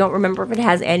forward. I don't remember if it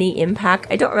has any impact.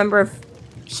 I don't remember if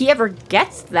he ever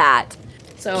gets that.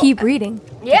 So Keep reading.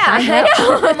 yeah, I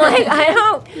know. I'm like,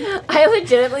 I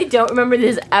legitimately don't remember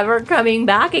this ever coming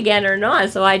back again or not.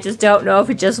 So I just don't know if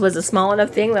it just was a small enough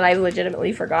thing that I've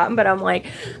legitimately forgotten. But I'm like,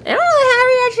 I don't know if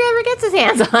Harry actually ever gets his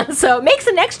hands on. So it makes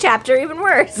the next chapter even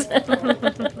worse.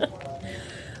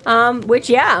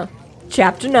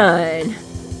 Chapter 9.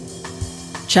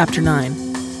 Chapter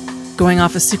 9. Going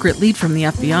off a secret lead from the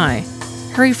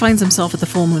FBI, Harry finds himself at the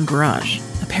Full Moon Garage,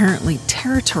 apparently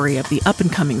territory of the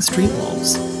up-and-coming street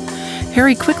wolves.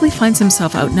 Harry quickly finds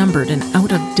himself outnumbered and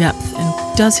out of depth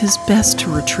and does his best to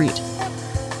retreat.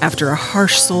 After a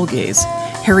harsh soul gaze,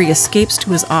 Harry escapes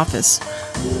to his office,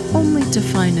 only to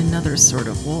find another sort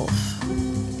of wolf.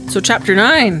 So Chapter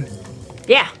 9.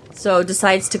 Yeah. So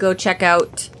decides to go check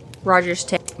out Roger's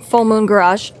tale. Full Moon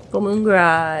Garage. Full Moon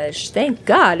Garage. Thank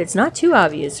God it's not too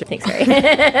obvious. Thanks,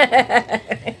 Harry.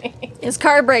 His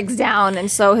car breaks down, and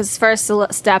so his first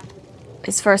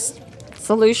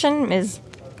solution is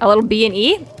a little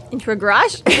B&E into a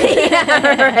garage.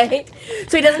 Right.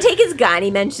 So he doesn't take his gun.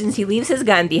 He mentions he leaves his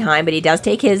gun behind, but he does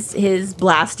take his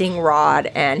blasting rod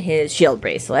and his shield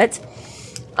bracelet.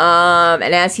 And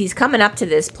as he's coming up to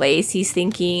this place, he's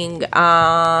thinking,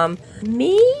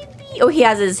 maybe. Oh, he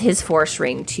has his force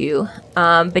ring too.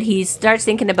 But he starts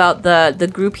thinking about the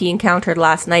group he encountered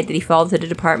last night that he followed to the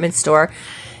department store,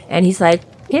 and he's like,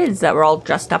 kids that were all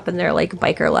dressed up in their like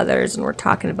biker leathers and we're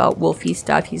talking about wolfy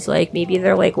stuff. He's like, maybe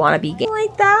they're like wannabe gang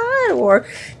like that, or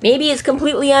maybe it's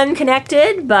completely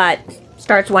unconnected, but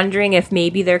starts wondering if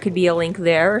maybe there could be a link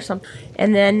there or something.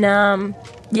 And then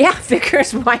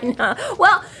figures why not.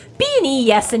 Well, B&E,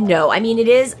 yes and no. I mean, it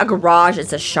is a garage,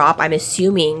 it's a shop. I'm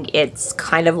assuming it's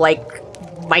kind of like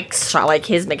Mike's shop, like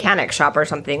his mechanic shop or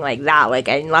something like that, like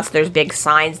unless there's big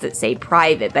signs that say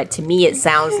private. But to me it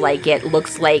sounds like it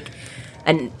looks like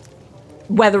and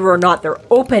whether or not they're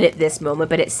open at this moment,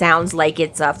 but it sounds like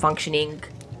it's a functioning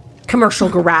commercial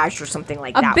garage or something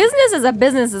like that. A business is a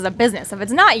business is a business. If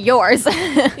it's not yours,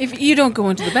 If you don't go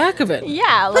into the back of it.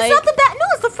 yeah, That's like not the back. No,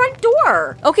 it's the front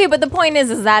door. okay. But the point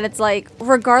is that it's like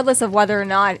regardless of whether or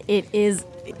not it is,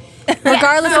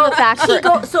 regardless of the fact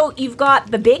that So you've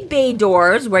got the big bay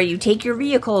doors where you take your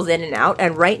vehicles in and out,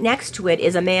 and right next to it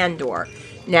is a man door.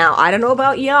 Now, I don't know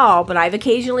about y'all, but I've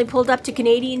occasionally pulled up to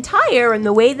Canadian Tire, and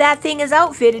the way that thing is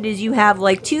outfitted is you have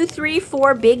like 2, 3,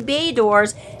 4 big bay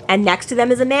doors, and next to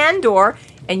them is a man door,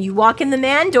 and you walk in the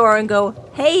man door and go,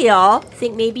 hey y'all,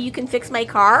 think maybe you can fix my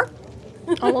car?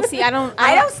 oh, well, see, I don't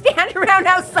stand around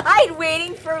outside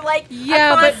waiting for like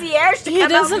Yeah, a but concierge to he come out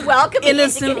doesn't and welcome me into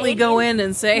innocently go Canadian. in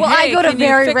and say, Well, hey, I go to can you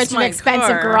very fix rich and my expensive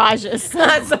car? garages.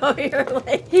 So you're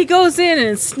like, He goes in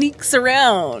and sneaks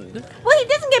around. well, he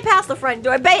doesn't get past the front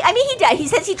door, but I mean, he does. He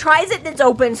says he tries it and it's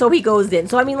open, so he goes in.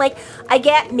 So I mean, like, I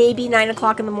get maybe 9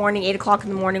 o'clock in the morning, 8 o'clock in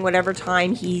the morning, whatever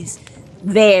time he's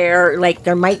there. Like,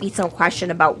 there might be some question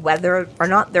about whether or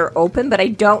not they're open, but I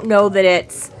don't know that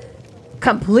it's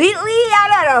completely,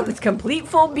 I don't know if it's complete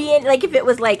full being, like if it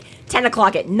was like 10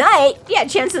 o'clock at night, yeah,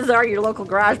 chances are your local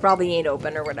garage probably ain't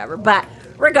open or whatever. But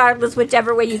regardless,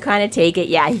 whichever way you kind of take it,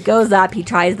 yeah, he goes up, he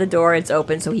tries the door, it's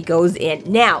open, so he goes in.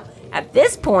 Now, at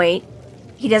this point,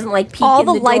 he doesn't like peek All in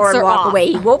the the lights door and are walk off.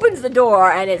 away. He opens the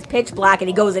door and it's pitch black and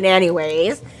he goes in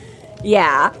anyways.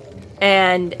 Yeah.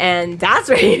 And that's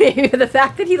where the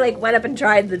fact that he like went up and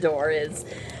tried the door is,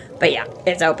 but yeah,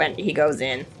 it's open. He goes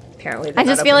in. Apparently, I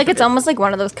just feel like it's almost like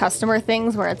one of those customer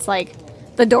things where it's like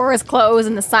the door is closed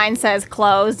and the sign says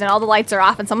closed and all the lights are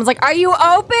off and someone's like, "Are you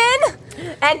open?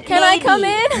 And Can I come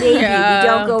in?" Maybe. Yeah. We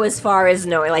don't go as far as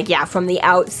knowing. Like, yeah, from the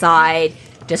outside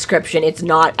description, it's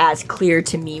not as clear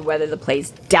to me whether the place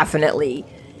definitely,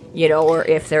 or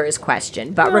if there is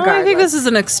question. But regardless. I think this is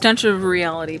an extension of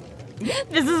reality.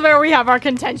 This is where we have our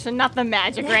contention, not the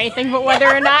magic or anything, but whether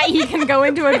or not he can go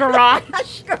into a garage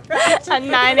at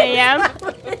 9 a.m.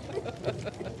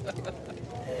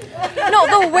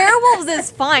 No, the werewolves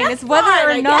is fine. It's whether Fine, I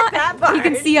or get not that part. you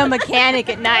can see a mechanic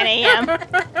at 9 a.m.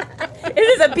 Is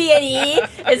this a B&E?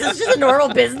 Is this just a normal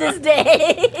business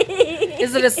day?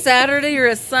 Is it a Saturday or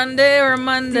a Sunday or a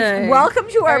Monday? Welcome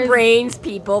to our There's brains,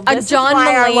 people. a This John is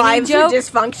why our Mulaney lives joke. are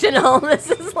dysfunctional.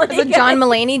 This is like It's a John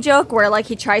Mulaney joke where like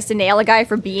he tries to nail a guy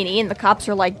for B&E and the cops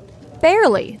are like,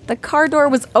 barely. The car door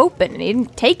was open and he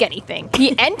didn't take anything.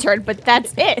 He entered, but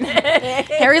that's it.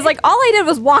 Harry's like, all I did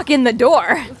was walk in the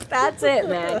door. That's it,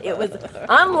 man. It was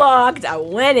unlocked. I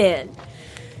went in.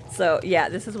 So, yeah,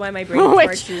 this is why my brain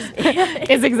Which tortures.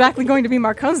 is exactly going to be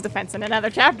Marcone's defense in another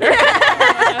chapter.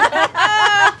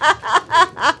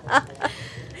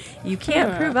 You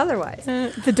can't prove otherwise.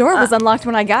 The door was unlocked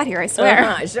when I got here, I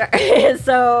swear. Sure.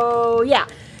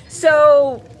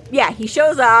 So, yeah, he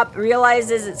shows up,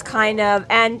 realizes it's kind of,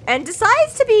 and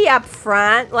decides to be up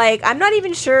front. Like, I'm not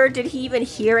even sure, did he even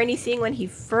hear anything when he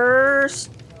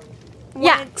first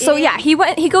went in?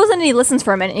 He goes in and he listens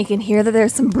for a minute and you can hear that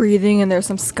there's some breathing and there's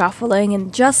some scuffling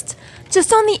and just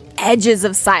on the edges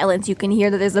of silence you can hear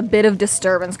that there's a bit of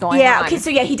disturbance going on. Yeah, okay, so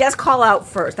yeah, he does call out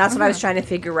first. That's what I was trying to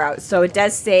figure out. So it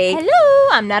does say, Hello,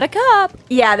 I'm not a cop.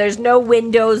 yeah, there's no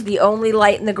windows. The only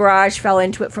light in the garage fell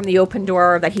into it from the open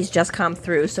door that he's just come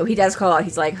through. So he does call out.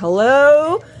 He's like,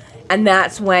 hello? And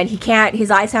that's when his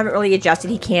eyes haven't really adjusted.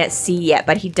 He can't see yet,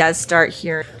 but he does start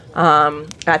hearing,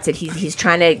 that's it. He's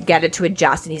trying to get it to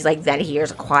adjust, and he's like, then he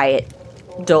hears a quiet,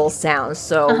 dull sound.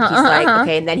 So he's like,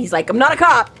 okay, and then he's like, I'm not a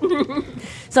cop.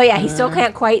 So yeah, he still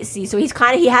can't quite see. So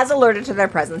he has alerted to their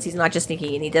presence. He's not just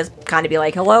sneaking in. He does kind of be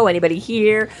like, hello, anybody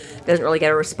here? Doesn't really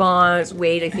get a response.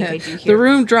 Wait, I think I do hear. The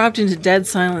room dropped into dead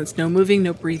silence. No moving,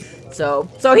 no breathing. So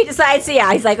he decides,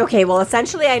 he's like, okay, well,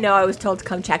 essentially I know I was told to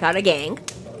come check out a gang.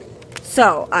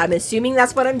 So I'm assuming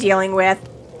that's what I'm dealing with.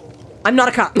 I'm not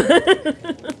a cop.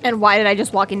 And why did I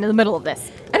just walk into the middle of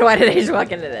this? And why did I just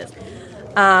walk into this?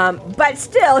 But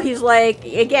still, he's like,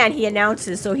 again, he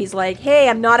announces, so he's like, hey,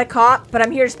 I'm not a cop, but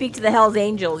I'm here to speak to the Hells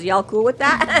Angels. Y'all cool with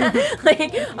that?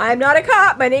 Like, I'm not a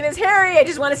cop. My name is Harry. I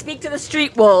just want to speak to the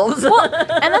street wolves. Well,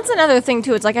 and that's another thing,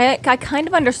 too. It's like, I kind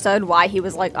of understood why he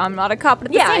was like, I'm not a cop. But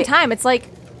at the same time, it's like,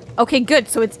 okay, good.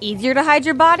 So it's easier to hide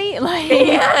your body? Like,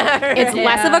 it's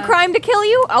less of a crime to kill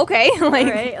you? Okay. Like,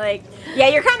 right? Like, yeah,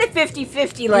 you're kind of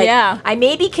 50-50. Like, Yeah. I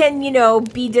maybe can,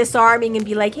 be disarming and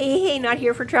be like, hey, not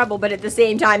here for trouble. But at the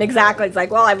same time, exactly, it's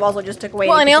like, well, I've also just took away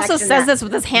well, and any he also protection says that this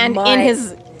with his hand my- in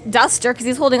his duster because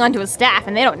he's holding onto his staff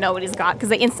and they don't know what he's got because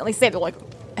they instantly say, they're like,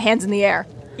 hands in the air.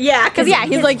 Yeah,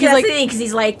 he's like-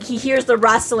 he's like, he hears the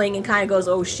rustling and kind of goes,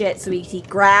 oh shit, so he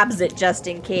grabs it just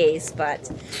in case,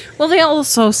 but Well, they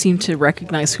also seem to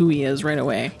recognize who he is right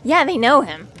away. Yeah, they know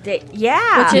him.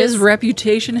 His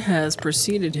reputation has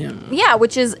preceded him. Yeah,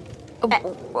 which is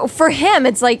for him,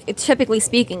 it's like, typically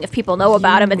speaking, if people know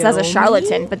about him, it's as a know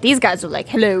charlatan. But these guys are like,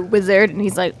 hello, wizard. And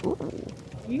he's like, ooh,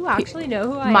 you actually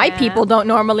know who I am. my people don't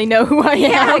normally know who I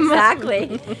Yeah, am.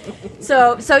 exactly.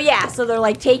 So they're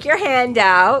like, take your hand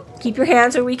out, keep your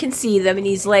hands where we can see them. And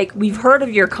he's like, we've heard of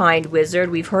your kind,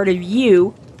 wizard. We've heard of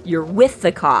you. You're with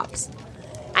the cops.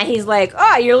 And he's like,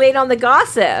 oh, you're late on the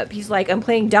gossip. He's like, I'm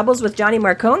playing doubles with Johnny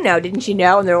Marcone now, didn't you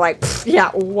know? And they're like, yeah,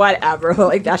 whatever.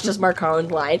 Like, that's just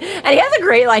Marcone's line. And he has a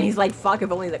great line. He's like, fuck, if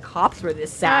only the cops were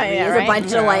this savvy. yeah, There's right? a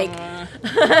bunch of,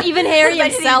 like... Even Harry a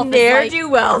bunch of himself these is like,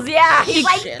 ne'er-do-wells. Yeah, he's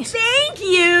like, Shit. thank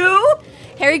you.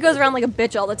 Harry goes around like a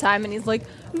bitch all the time, and he's like,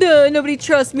 "Duh, nobody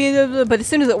trusts me." Blah, blah. But as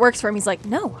soon as it works for him, he's like,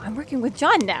 "No, I'm working with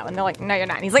John now." And they're like, "No, you're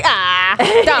not." And he's like, "Ah,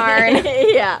 darn."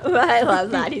 Yeah, I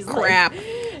love that. He's Crap. Like,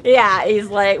 yeah, he's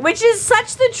like, which is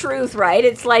such the truth, right?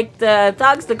 It's like the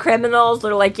thugs, the criminals,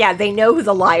 they're like, yeah, they know who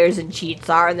the liars and cheats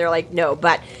are, and they're like, no,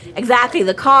 but exactly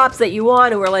the cops that you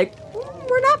want who are like,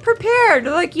 we're not prepared.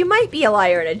 They're like, you might be a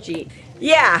liar and a cheat.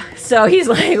 Yeah, so he's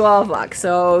like, well, fuck.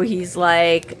 So he's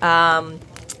like, so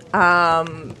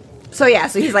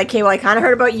he's like, okay, well, I kind of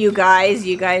heard about you guys.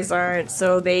 You guys aren't.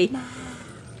 So they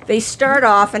start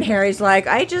off, and Harry's like,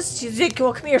 she's like,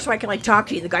 well, come here so I can, like, talk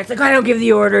to you. The guy's like, I don't give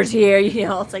the orders here. You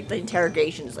know, it's like the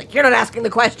interrogation is like, you're not asking the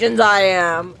questions, I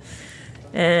am.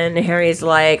 And Harry's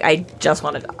like, I just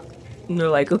want to talk. And they're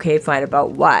like, okay, fine,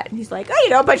 about what? And he's like,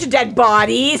 oh, a bunch of dead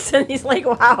bodies. And he's like,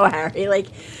 wow, Harry, like,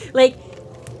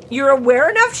 you're aware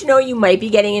enough to know you might be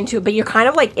getting into it, but you're kind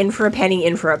of like in for a penny,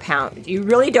 in for a pound. You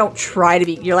really don't try to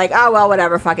be. You're like, oh, well,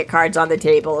 whatever, fuck it, cards on the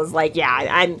table. Is like, yeah,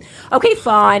 I'm okay,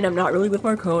 fine. I'm not really with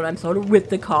Marcone. I'm sort of with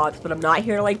the cops, but I'm not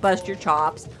here to like bust your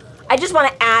chops. I just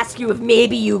want to ask you if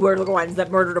maybe you were the ones that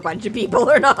murdered a bunch of people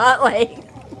or not. Like,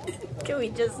 can we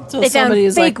just... So They found somebody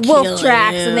is, fake like, wolf killing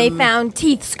tracks, and they him. found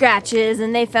teeth scratches,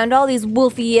 and they found all these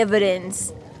wolfy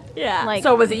evidence. Yeah. Like-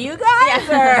 So was it you guys?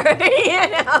 Or, you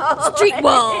know? Street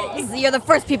wolves! You're the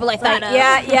first people I thought of.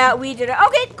 Yeah, we did it.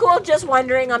 Okay, cool. Just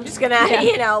wondering. I'm just gonna,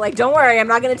 you know, like, don't worry. I'm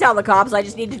not gonna tell the cops. I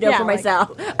just need to know Yeah, for like-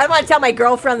 myself. I want to tell my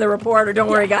girlfriend, the reporter. Don't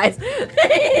worry, guys.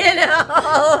 You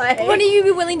know, like, Wouldn't you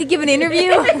be willing to give an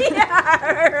interview?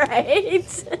 yeah,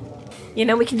 right. You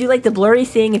know, we can do like the blurry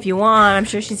thing if you want. I'm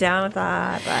sure she's down with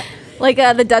that. But Like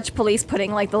the Dutch police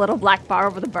putting like the little black bar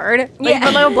over the bird. Like Yeah.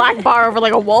 the little black bar over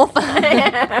like a wolf.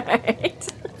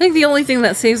 right. I think the only thing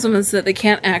that saves them is that they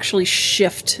can't actually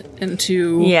shift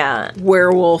into Yeah.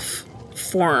 werewolf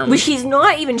form. Which he's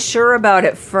not even sure about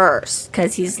at first,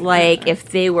 because he's like, if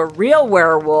they were real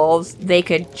werewolves, they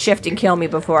could shift and kill me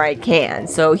before I can.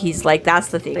 So he's like, that's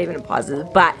the thing, even a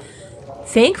positive. But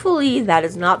thankfully, that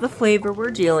is not the flavor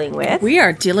we're dealing with. We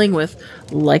are dealing with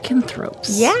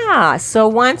lycanthropes. Yeah. So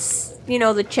once, you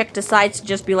know, the chick decides to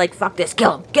just be like, fuck this,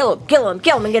 kill him, kill him, kill him,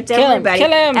 kill him, and gets Kill him, everybody,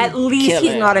 kill him, at least kill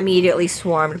he's him. not immediately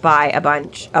swarmed by a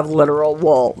bunch of literal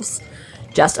wolves.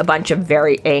 Just a bunch of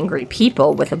very angry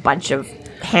people with a bunch of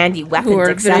handy weapons are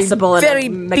accessible very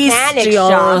in a mechanic bestial.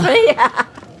 shop. Yeah.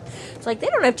 It's like they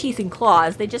don't have teeth and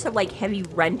claws. They just have like heavy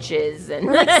wrenches and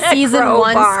Season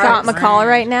 1 Scott crowbars. McCall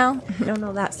right now. I don't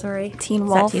know that. Sorry, Teen Is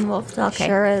that Wolf. Teen Wolf. Okay.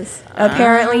 Sure is.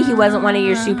 Apparently, he wasn't one of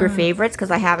your super favorites because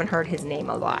I haven't heard his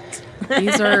name a lot.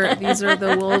 These are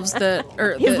the wolves that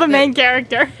are He's the main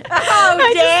character.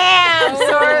 Oh damn!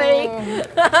 Sorry,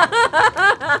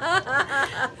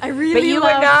 I really but you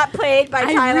were not played by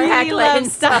Tyler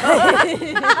Hoechlin.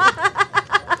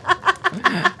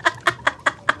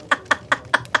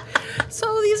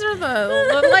 So these are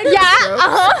the lycanthropes.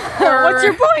 Yeah. What's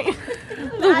your point?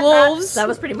 The wolves that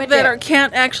was pretty much that it. are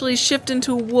can't actually shift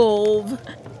into wolf.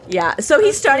 Yeah, so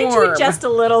he's starting to Form. adjust a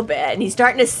little bit, and he's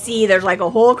starting to see there's like a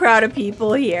whole crowd of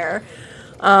people here.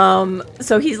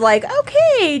 So he's like,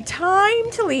 okay,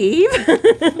 time to leave.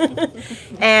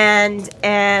 and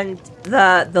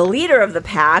the leader of the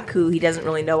pack, who he doesn't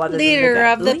really know other Leader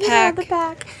than of the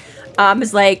pack.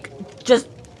 is like, just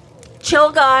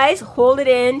chill, guys, hold it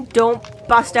in, don't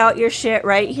bust out your shit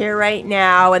right here, right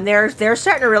now. And they're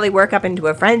starting to really work up into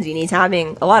a frenzy, and he's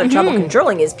having a lot of trouble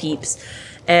controlling his peeps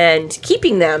and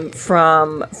keeping them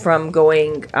from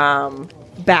going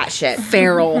batshit.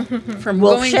 Feral. From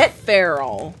Wolf going shit?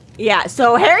 feral. Yeah,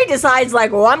 so Harry decides,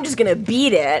 like, well, I'm just gonna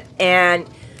beat it, and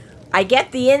I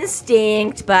get the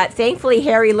instinct, but thankfully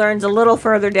Harry learns a little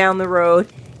further down the road,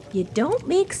 you don't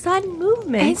make sudden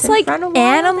movements. It's like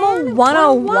Animal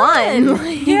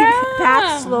 101. Yeah.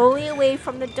 Back slowly away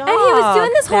from the dog. And he was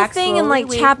doing this whole Back thing in slowly like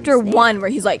away chapter from the snake. 1 where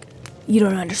he's like, you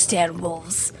don't understand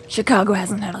wolves. Chicago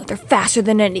hasn't had they're faster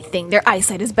than anything. Their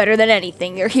eyesight is better than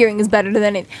anything. Their hearing is better than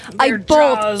anything. I Their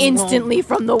bolt jaws instantly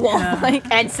from the wall. Like,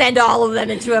 And send all of them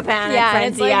into a panic yeah, and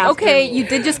it's frenzy like, after okay, me. you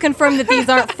did just confirm that these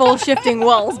aren't full shifting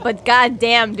wolves, but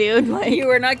goddamn, dude, like, You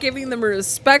are not giving them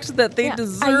respect that they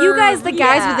deserve. are you guys the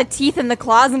guys Yeah. with the teeth and the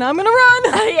claws, and I'm gonna run?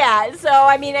 Yeah, so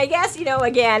I mean, I guess, you know,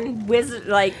 again,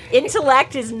 like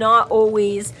intellect is not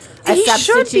always a He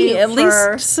substitute should be at for...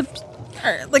 least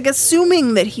like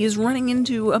assuming that he's running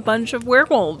into a bunch of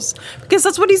werewolves because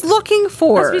that's what he's looking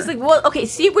for. He's like, well, okay,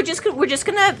 see, we're just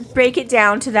gonna break it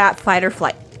down to that fight or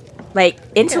flight. Like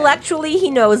intellectually,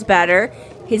 he knows better.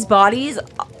 His body's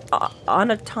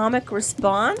anatomic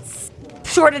response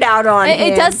sorted out on him.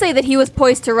 It does say that he was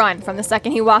poised to run from the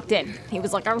second he walked in. He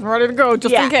was like, I was ready to go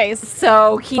just in case.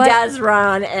 So he But- does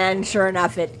run, and sure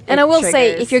enough, it. And it I will say,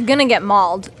 triggers. if you're gonna get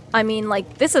mauled, I mean,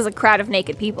 like, this is a crowd of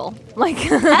naked people. Like,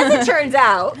 as it turns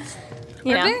out,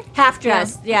 you know. they? half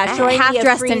dressed, yeah, showing Half me a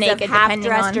dressed frieze to naked, of half depending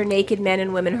dressed on- or naked men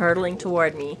and women hurtling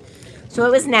toward me. So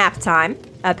it was nap time.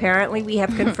 Apparently, we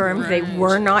have confirmed they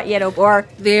were not yet open. Or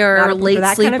They not are open for late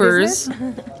that kind of sleepers.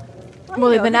 business. Well,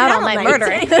 they've been out all night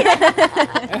murdering.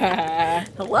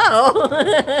 Hello.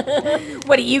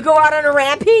 What do you go out on a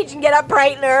rampage and get up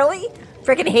bright and early?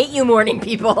 Freaking hate you, morning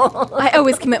people. I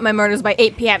always commit my murders by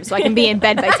 8 p.m. so I can be in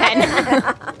bed by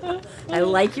 10. I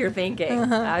like your thinking.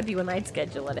 That would be when I'd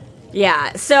schedule it.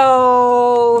 Yeah.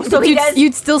 So he you'd, does.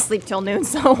 you'd still sleep till noon,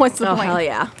 so what's the Oh point? hell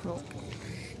yeah.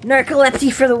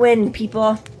 Narcolepsy for the win,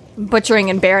 people. Butchering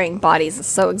and burying bodies is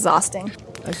so exhausting.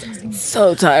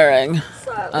 So tiring.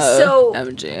 So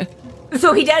MG.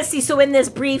 So he does see. So in this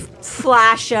brief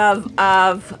flash of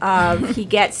he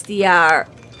gets the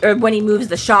or when he moves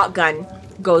the shotgun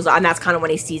goes on. That's kind of when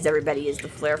he sees everybody is the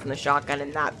flare from the shotgun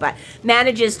and that. But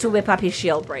manages to whip up his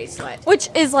shield bracelet, which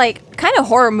is like kind of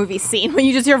horror movie scene when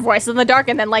you just hear voices in the dark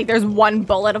and then like there's one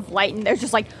bullet of light and there's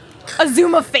just like a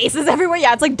zoom of faces everywhere.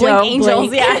 Yeah, it's like Blink Angels.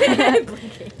 Blink.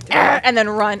 Yeah. And then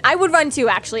run. I would run too,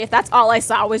 actually, if that's all I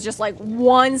saw was just like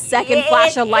 1 second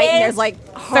flash of light and there's like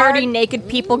 30 naked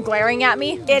people glaring at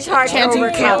me. It's hard to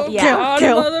overcome. Kill,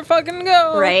 motherfucking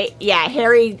go. Right? Yeah,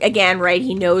 Harry, again, right,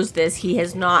 he knows this. He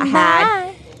has not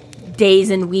had days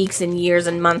and weeks and years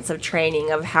and months of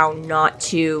training of how not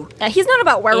to... he's not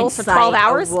about werewolves for 12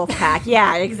 hours. Wolf pack.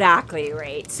 Yeah, exactly,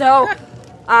 right. So...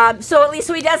 So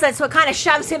he does that, so it kind of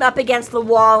shoves him up against the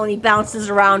wall and he bounces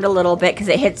around a little bit because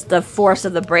it hits the force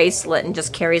of the bracelet and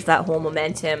just carries that whole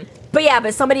momentum.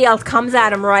 But somebody else comes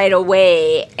at him right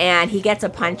away and he gets a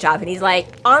punch off and he's like,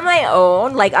 on my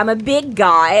own, like, I'm a big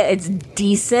guy, it's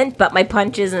decent, but my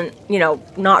punch isn't,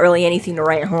 not really anything to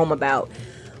write home about.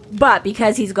 But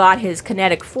because he's got his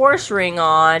kinetic force ring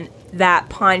on, that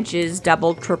punch is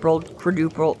doubled, tripled,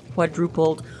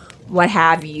 quadrupled, what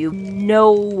have you.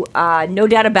 No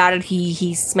doubt about it.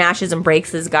 He smashes and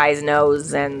breaks this guy's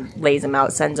nose and lays him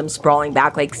out, sends him sprawling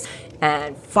back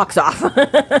and fucks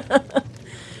off.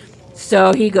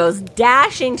 So he goes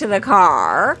dashing to the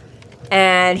car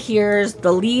and hears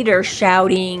the leader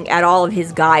shouting at all of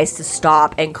his guys to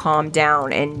stop and calm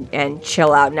down and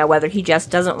chill out. Now, whether he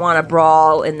just doesn't want to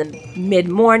brawl in the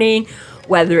mid-morning,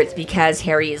 whether it's because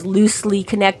Harry is loosely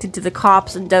connected to the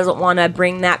cops and doesn't want to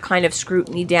bring that kind of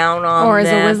scrutiny down on or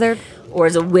them. Or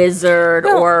as a wizard.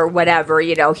 Or whatever,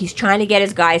 he's trying to get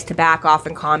his guys to back off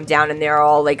and calm down, and they're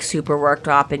all, like, super worked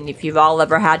up, and if you've all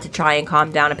ever had to try and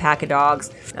calm down a pack of dogs,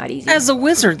 not easy. As a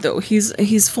wizard, though,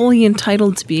 he's fully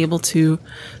entitled to be able to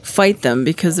fight them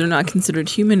because they're not considered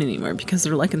human anymore, because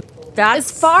they're like...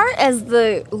 As far as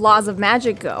the laws of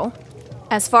magic go,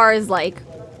 as far as, like,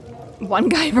 one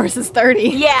guy versus 30.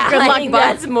 Yeah, I think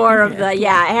that's more of the...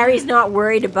 Yeah, Harry's not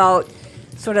worried about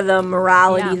sort of the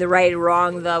morality, the right or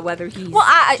wrong, the whether he's... Well,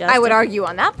 I would argue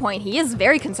on that point, he is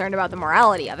very concerned about the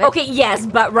morality of it. Okay, yes,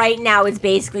 but right now it's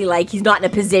basically like he's not in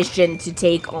a position to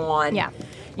take on... Yeah.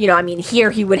 Here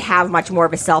he would have much more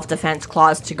of a self-defense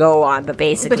clause to go on, but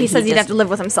basically... But he says he'd have to live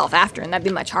with himself after, and that'd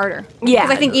be much harder. Yeah.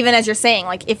 Because I think even as you're saying,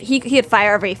 like, if he could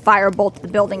fire every firebolt at the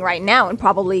building right now and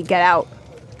probably get out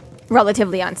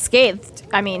relatively unscathed.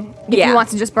 I mean, if he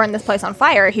wants to just burn this place on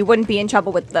fire, he wouldn't be in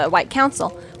trouble with the White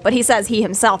Council. But he says he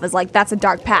himself is like, that's a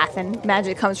dark path, and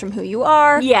magic comes from who you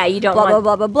are. Yeah, you don't blah, blah,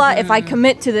 blah, blah, blah. If I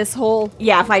commit to this whole...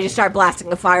 Yeah, if I just start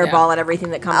blasting a fireball at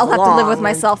everything that comes along... I'll have to live with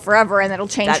myself forever, and it'll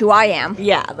change who I am.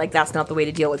 Yeah, like, that's not the way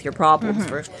to deal with your problems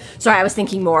first. Sorry, I was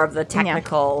thinking more of the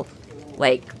technical,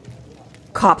 like,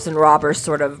 cops and robbers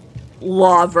sort of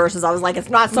law versus... I was like, it's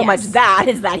not so much that,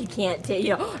 it's that he can't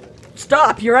take,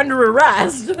 stop, you're under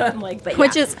arrest. I'm like, but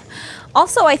Which is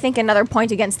also, I think, another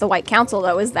point against the White Council,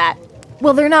 though, is that,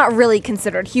 well, they're not really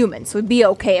considered human, so it'd be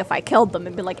okay if I killed them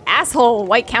and be like, asshole,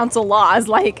 White Council laws,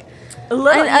 like... A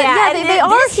little, they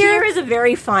are here is a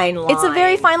very fine line. It's a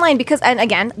very fine line because, and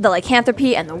again, the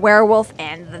lycanthropy and the werewolf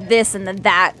and the this and the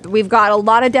that, we've got a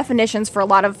lot of definitions for a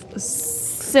lot of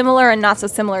similar and not so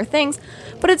similar things,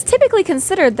 but it's typically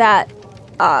considered that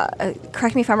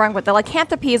correct me if I'm wrong, but the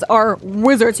lycanthropes are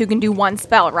wizards who can do one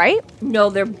spell, right? No,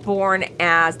 they're born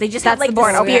as they just have like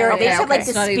the spirit. They just have like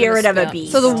the spirit of a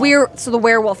beast. So the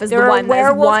werewolf is the one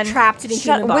that's one trapped in a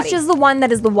human body. Which is the one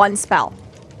that is the one spell?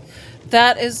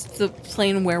 That is the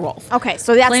plain werewolf. Okay,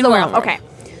 so that's plain the werewolf. one. Okay,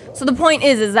 so the point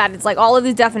is that it's like all of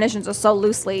these definitions are so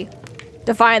loosely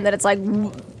defined that it's like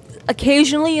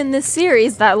occasionally in this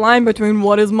series that line between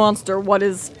what is monster, what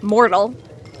is mortal,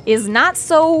 is not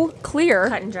so clear.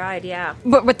 Cut and dried, yeah.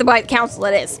 But with the White Council,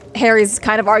 it is. Harry's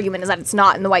kind of argument is that it's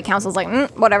not, and the White Council's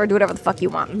like, whatever, do whatever the fuck you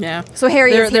want. Yeah. So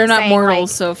Harry is they're not saying, mortals,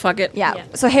 like, so fuck it. Yeah.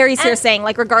 So Harry's here saying,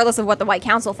 like, regardless of what the White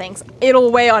Council thinks,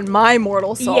 it'll weigh on my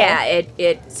mortal soul. Yeah,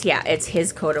 it's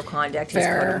his code of conduct, his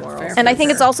code of morals. And I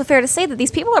think it's also fair to say that these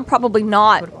people are probably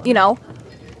not,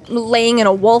 laying in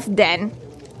a wolf den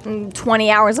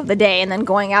 20 hours of the day and then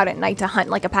going out at night to hunt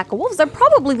like a pack of wolves. They're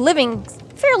probably living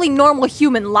fairly normal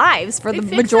human lives for the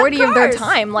majority of their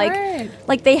time.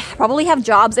 Like they probably have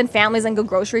jobs and families and go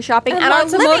grocery shopping and are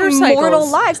living mortal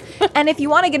lives. And if you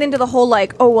want to get into the whole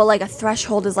like, oh well, like a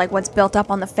threshold is like what's built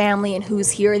up on the family and who's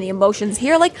here and the emotions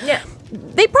here, like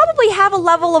they probably have a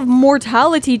level of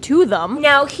mortality to them.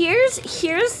 Now here's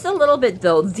a little bit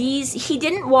though. He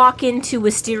didn't walk into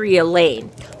Wisteria Lane.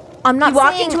 I'm not he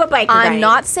walked into a biker I'm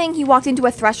not saying he walked into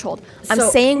a threshold. I'm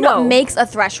saying what makes a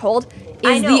threshold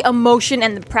I is know. the emotion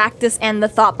and the practice and the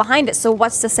thought behind it. So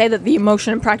what's to say that the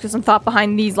emotion and practice and thought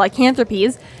behind these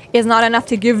lycanthropies is not enough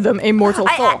to give them a mortal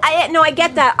soul? No, I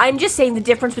get that. I'm just saying the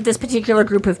difference with this particular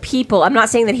group of people. I'm not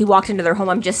saying that he walked into their home.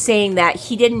 I'm just saying that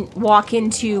he didn't walk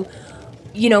into,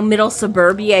 middle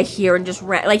suburbia here and just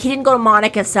he didn't go to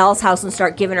Monica Sell's house and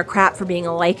start giving her crap for being a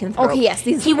lycanthrope. Okay, yes,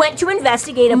 he went to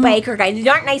investigate a biker guy. These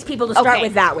aren't nice people to start Okay.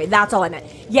 with that way. That's all I meant.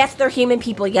 Yes, they're human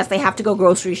people. Yes, they have to go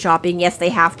grocery shopping. Yes, they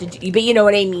have to but you know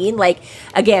what I mean?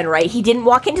 Again, right? He didn't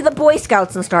walk into the Boy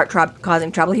Scouts and start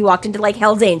causing trouble. He walked into,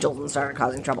 Hell's Angels and started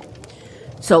causing trouble.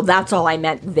 So that's all I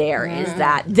meant there, is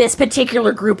that this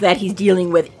particular group that he's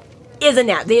dealing with isn't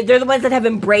that. They're the ones that have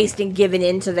embraced and given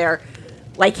into their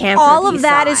lycanthropy All of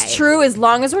that side. is true as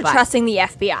long as we're But- trusting the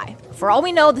FBI. For all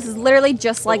we know, this is literally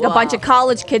just like a bunch of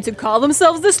college kids who call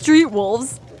themselves the Street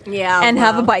Wolves Yeah, and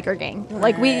have a well, biker gang.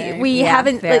 Like we Yeah,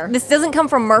 haven't. fair. This doesn't come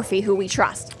from Murphy, who we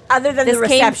trust. Other than This the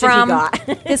came reception from he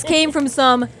got. this came from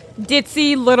some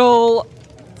ditzy little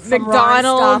From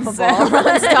McDonald's Ron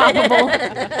unstoppable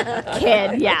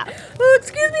kid. Yeah.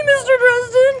 Excuse me, Mr.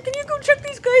 Dresden. Can you go check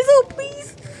these guys out,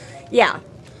 please? Yeah.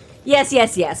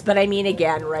 Yes. But I mean,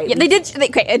 again, right? Yeah, they did.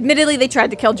 Okay, admittedly, they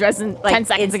tried to kill Dresden 10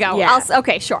 seconds ago. yeah.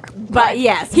 Okay, sure. But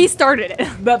yes. he started it.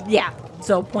 But yeah.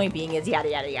 So point being is yada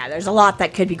yada yada. There's a lot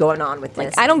that could be going on with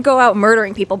this. I don't go out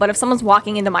murdering people, but if someone's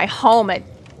walking into my home at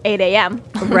 8 a.m.,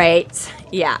 Right.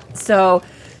 Yeah. So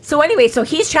anyway, so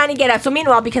he's trying to get out. So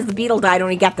meanwhile, because the beetle died when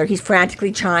he got there, he's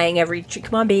frantically trying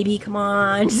come on, baby, come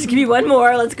on, just give me one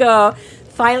more, let's go.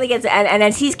 Finally gets, and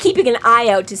as he's keeping an eye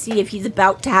out to see if he's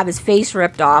about to have his face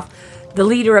ripped off, the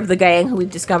leader of the gang, who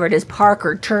we've discovered is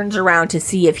Parker, turns around to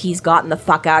see if he's gotten the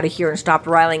fuck out of here and stopped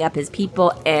riling up his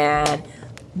people, and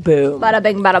boom. bada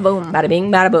bing, bada boom. Bada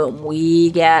bing, bada boom.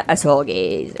 We get a soul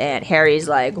gaze, and Harry's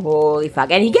like, holy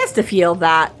fuck. And he gets to feel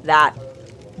that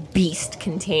beast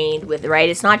contained with, right?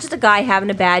 It's not just a guy having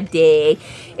a bad day.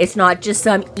 It's not just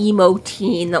some emo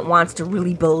teen that wants to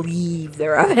really believe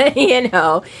they're,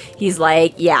 He's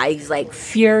like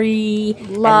fury, and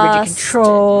rigid Lust.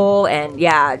 control, and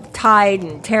tide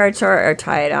and territory, or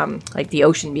tide, like the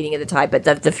ocean meeting of the tide, but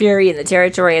the fury and the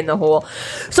territory and the whole.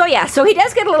 So he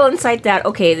does get a little insight that,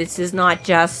 okay, this is not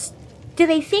just, do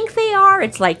they think they are?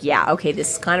 It's like, okay,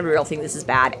 this is kind of a real thing. This is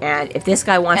bad. And if this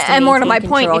guy wants to And more to my maintain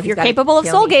point, control, if he's you're gotta capable of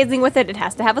kill soul me. gazing with it, it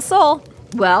has to have a soul.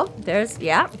 Well, there's,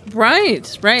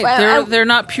 Right. Well, They're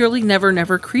not purely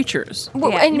never creatures.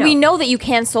 And we know that you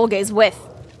can soul gaze with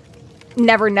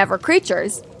never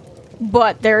creatures,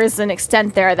 but there is an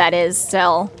extent there that is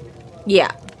still.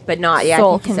 but not, I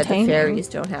Soul think he said the containing. fairies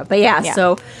don't have. But Yeah.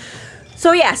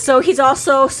 so he's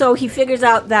also, he figures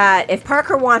out that if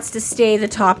Parker wants to stay the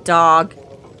top dog,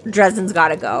 Dresden's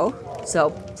gotta go.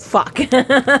 So, fuck.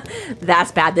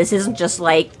 That's bad. This isn't just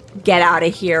like, get out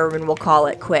of here and we'll call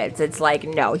it quits. It's like,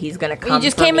 no, he's gonna come He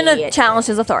just for came in me. to challenge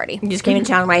his authority. He just came and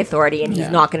challenged my authority, and he's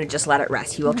not going to just let it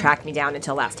rest. He will track me down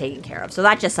until that's taken care of. So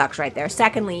that just sucks right there.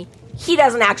 Secondly, he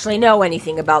doesn't actually know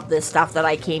anything about this stuff that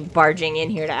I came barging in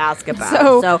here to ask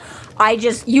about. So I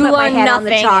just you put my learned head on the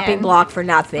nothing chopping and- block for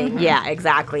nothing. Yeah,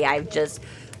 exactly. I just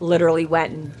literally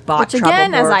went and bought Which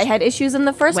again, as Trouble I had issues in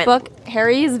the first Went- book,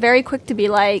 Harry is very quick to be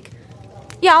like,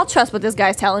 yeah, I'll trust what this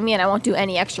guy's telling me and I won't do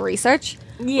any extra research.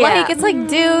 Yeah. Like, it's like,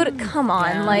 dude, come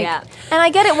on. Like, Yeah. and I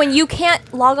get it when you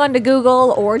can't log on to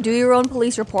Google or do your own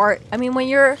police report. I mean, when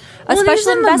you're a Well, it is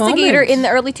special in the investigator moment. in the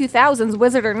early 2000s,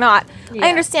 wizard or not, Yeah. I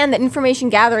understand that information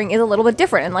gathering is a little bit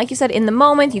different. And like you said, in the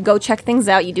moment, you go check things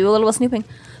out, you do a little snooping.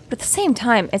 But at the same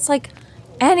time, it's like,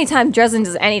 anytime Dresden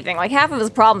does anything, like half of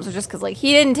his problems are just because like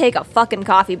he didn't take a fucking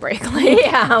coffee break. Like,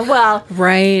 Yeah, well,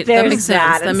 Right. there's That makes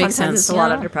sense. That and makes sometimes sense. It's a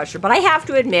lot under pressure. But I have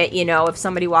to admit, if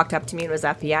somebody walked up to me and was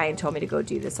FBI and told me to go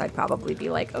do this, I'd probably be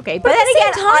like, okay. But at then the same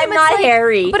again, time, I'm it's not like-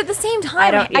 Harry. But at the same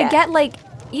time, don't- I yeah. get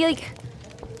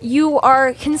you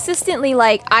are consistently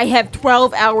like, I have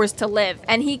 12 hours to live,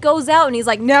 and he goes out and he's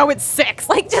like, no, it's 6.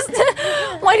 Like, just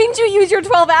why didn't you use your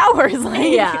 12 hours?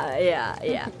 Like,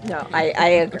 Yeah. No, I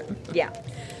agree. Yeah.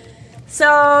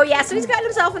 So he's got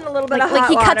himself in a little bit of hot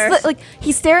he water. cuts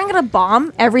he's staring at a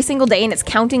bomb every single day, and it's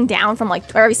counting down from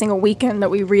like every single weekend that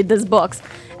we read these books.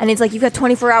 And it's like, you've got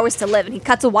 24 hours to live, and he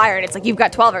cuts a wire, and it's like, you've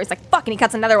got 12 hours. Like, fuck, and he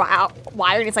cuts another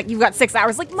wire, and it's like, you've got 6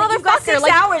 hours. Like, motherfucker, You've got 6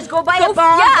 like, hours. Go buy go- a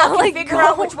bomb. yeah, Go like, figure go-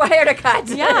 out which wire to cut.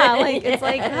 yeah, like, it's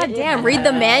like, god damn, read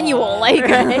the manual. Like,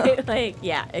 Right?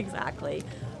 Yeah, exactly.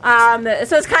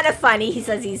 So it's kind of funny. He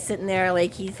says he's sitting there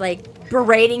like he's like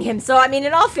berating him. So I mean,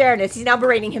 in all fairness, he's now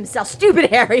berating himself. Stupid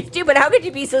Harry, stupid. How could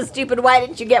you be so stupid? Why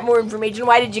didn't you get more information?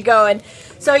 Why did you go? And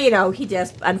so he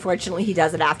just unfortunately he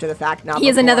does it after the fact. Not he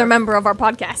is another member of our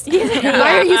podcast.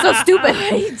 Why are you so stupid? Why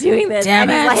are you doing this? Damn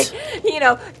and it. He's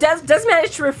like, does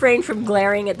manage to refrain from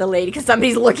glaring at the lady because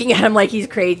somebody's looking at him like he's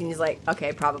crazy, and he's like,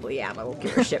 okay, probably am. I won't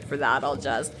give a shit for that. I'll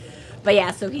just. But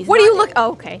yeah, so he's. What do you look?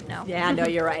 Oh, okay, no. Yeah, no,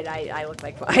 you're right. I look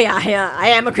like. Yeah, I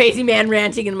am a crazy man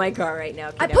ranting in my car right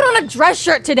now. I put on a dress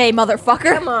shirt today,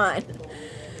 motherfucker. Come on.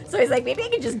 So he's like, maybe I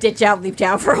can just ditch out and leave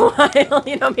town for a while.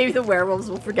 Maybe the werewolves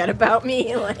will forget about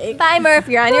me. Like, Bye, Murph.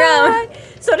 You're on your own.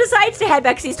 So decides to head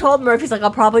back because he's told Murph, he's like,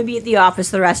 I'll probably be at the office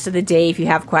the rest of the day if you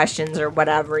have questions or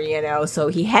whatever, So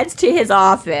he heads to his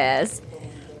office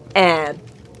and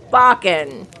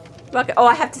fucking. Oh,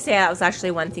 I have to say that was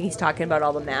actually one thing he's talking about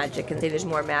all the magic and say there's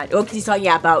more magic. Oh, because he's talking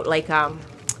about like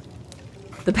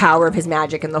the power of his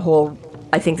magic and the whole.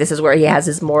 I think this is where he has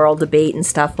his moral debate and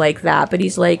stuff like that. But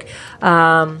he's like,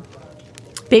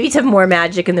 babies have more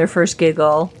magic in their first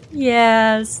giggle.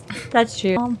 Yes, that's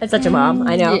true. That's such a mom.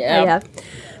 I know. Yeah.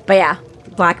 But yeah,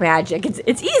 black magic.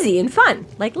 It's easy and fun,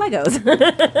 like Legos.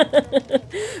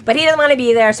 But he doesn't want to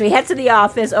be there, so he heads to the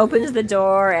office, opens the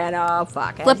door, and oh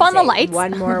fuck! Flip on the lights.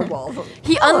 One more wolf.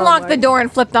 He unlocked the door and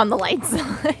flipped on the lights.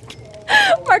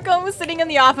 Marcone was sitting in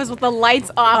the office with the lights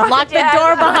off, locked the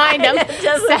door behind him,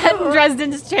 sat in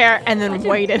Dresden's chair, and then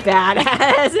waited.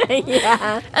 Badass.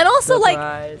 Yeah. And also,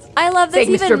 Surprise. I love this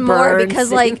It's like even Mr. more Burns because,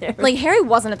 sitting there. like Harry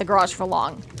wasn't at the garage for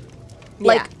long.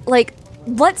 Yeah. Like,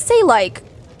 let's say, like,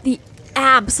 the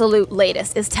absolute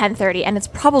latest is 10:30, and it's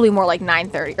probably more like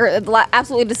 9:30. Or the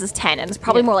absolute latest is 10, and it's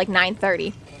probably more like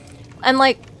 9:30. And,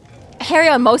 like, Harry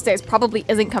on most days probably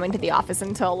isn't coming to the office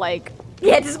until, like...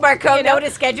 Yeah, does Marcone know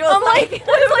his schedule? I'm like,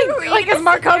 has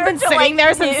Marcone been sitting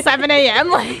there since 7 a.m.?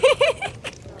 Like,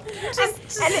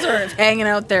 Sort of hanging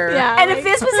out there. yeah. And if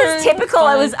this was his typical,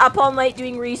 I was up all night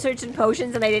doing research and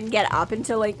potions, and I didn't get up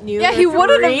until like noon. Yeah, or he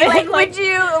wouldn't have 3, been, like, would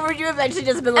you eventually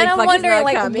just been like, and I'm fuck, wondering, he's not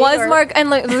like, coming, was or- Mark and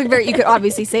like, you could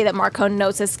obviously say that Marcone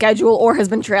knows his schedule or has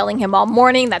been trailing him all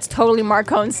morning. That's totally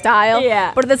Marcone's style.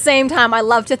 Yeah. But at the same time, I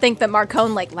love to think that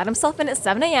Marcone like let himself in at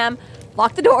 7 a.m.,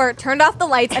 locked the door, turned off the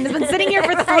lights, and has been sitting here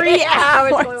for 3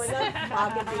 hours.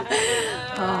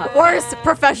 Worst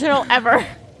professional ever.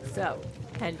 So,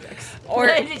 Hendrix. Or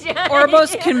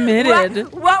most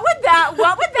committed. What would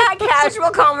that casual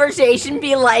conversation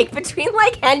be like between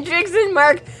like Hendrix and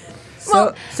Mark?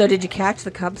 So did you catch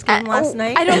the Cubs game last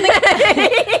night?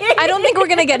 I don't think we're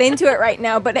gonna get into it right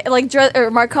now. But like,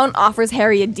 Marcone offers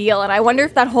Harry a deal, and I wonder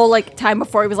if that whole like time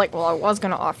before he was like, well, I was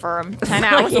gonna offer him 10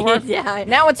 hours of work. Yeah.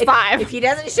 Now it's 5. If he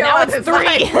doesn't show Now up it's in 3.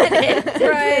 5 minutes,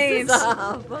 Right. this is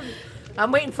off.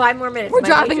 I'm waiting 5 more minutes. We're My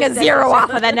dropping a waitress doesn't 0 show off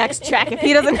up. of that next check if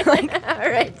he doesn't like. All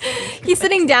right. He's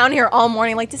sitting down here all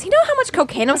morning, like, does he know how much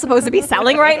cocaine I'm supposed to be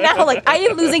selling right now? Like, I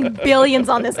am losing billions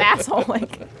on this asshole.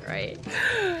 Like, Right.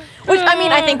 which I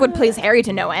mean, I think would please Harry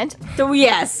to no end. So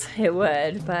yes, it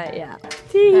would, but yeah.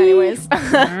 Anyways, All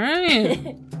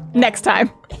right. next time.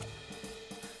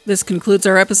 This concludes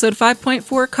our episode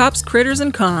 5.4, Cops, Critters,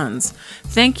 and Cons.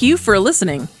 Thank you for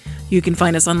listening. You can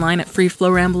find us online at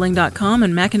freeflowrambling.com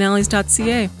and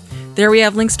macanallies.ca. There we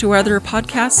have links to our other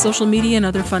podcasts, social media, and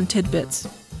other fun tidbits.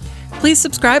 Please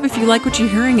subscribe if you like what you're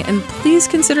hearing, and please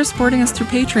consider supporting us through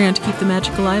Patreon to keep the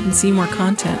magic alive and see more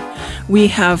content. We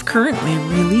have currently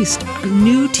released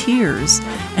new tiers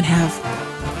and have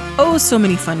so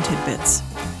many fun tidbits.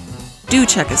 Do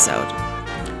check us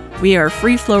out. We are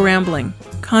Free Flow Rambling.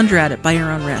 Conjure at it by your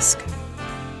own risk.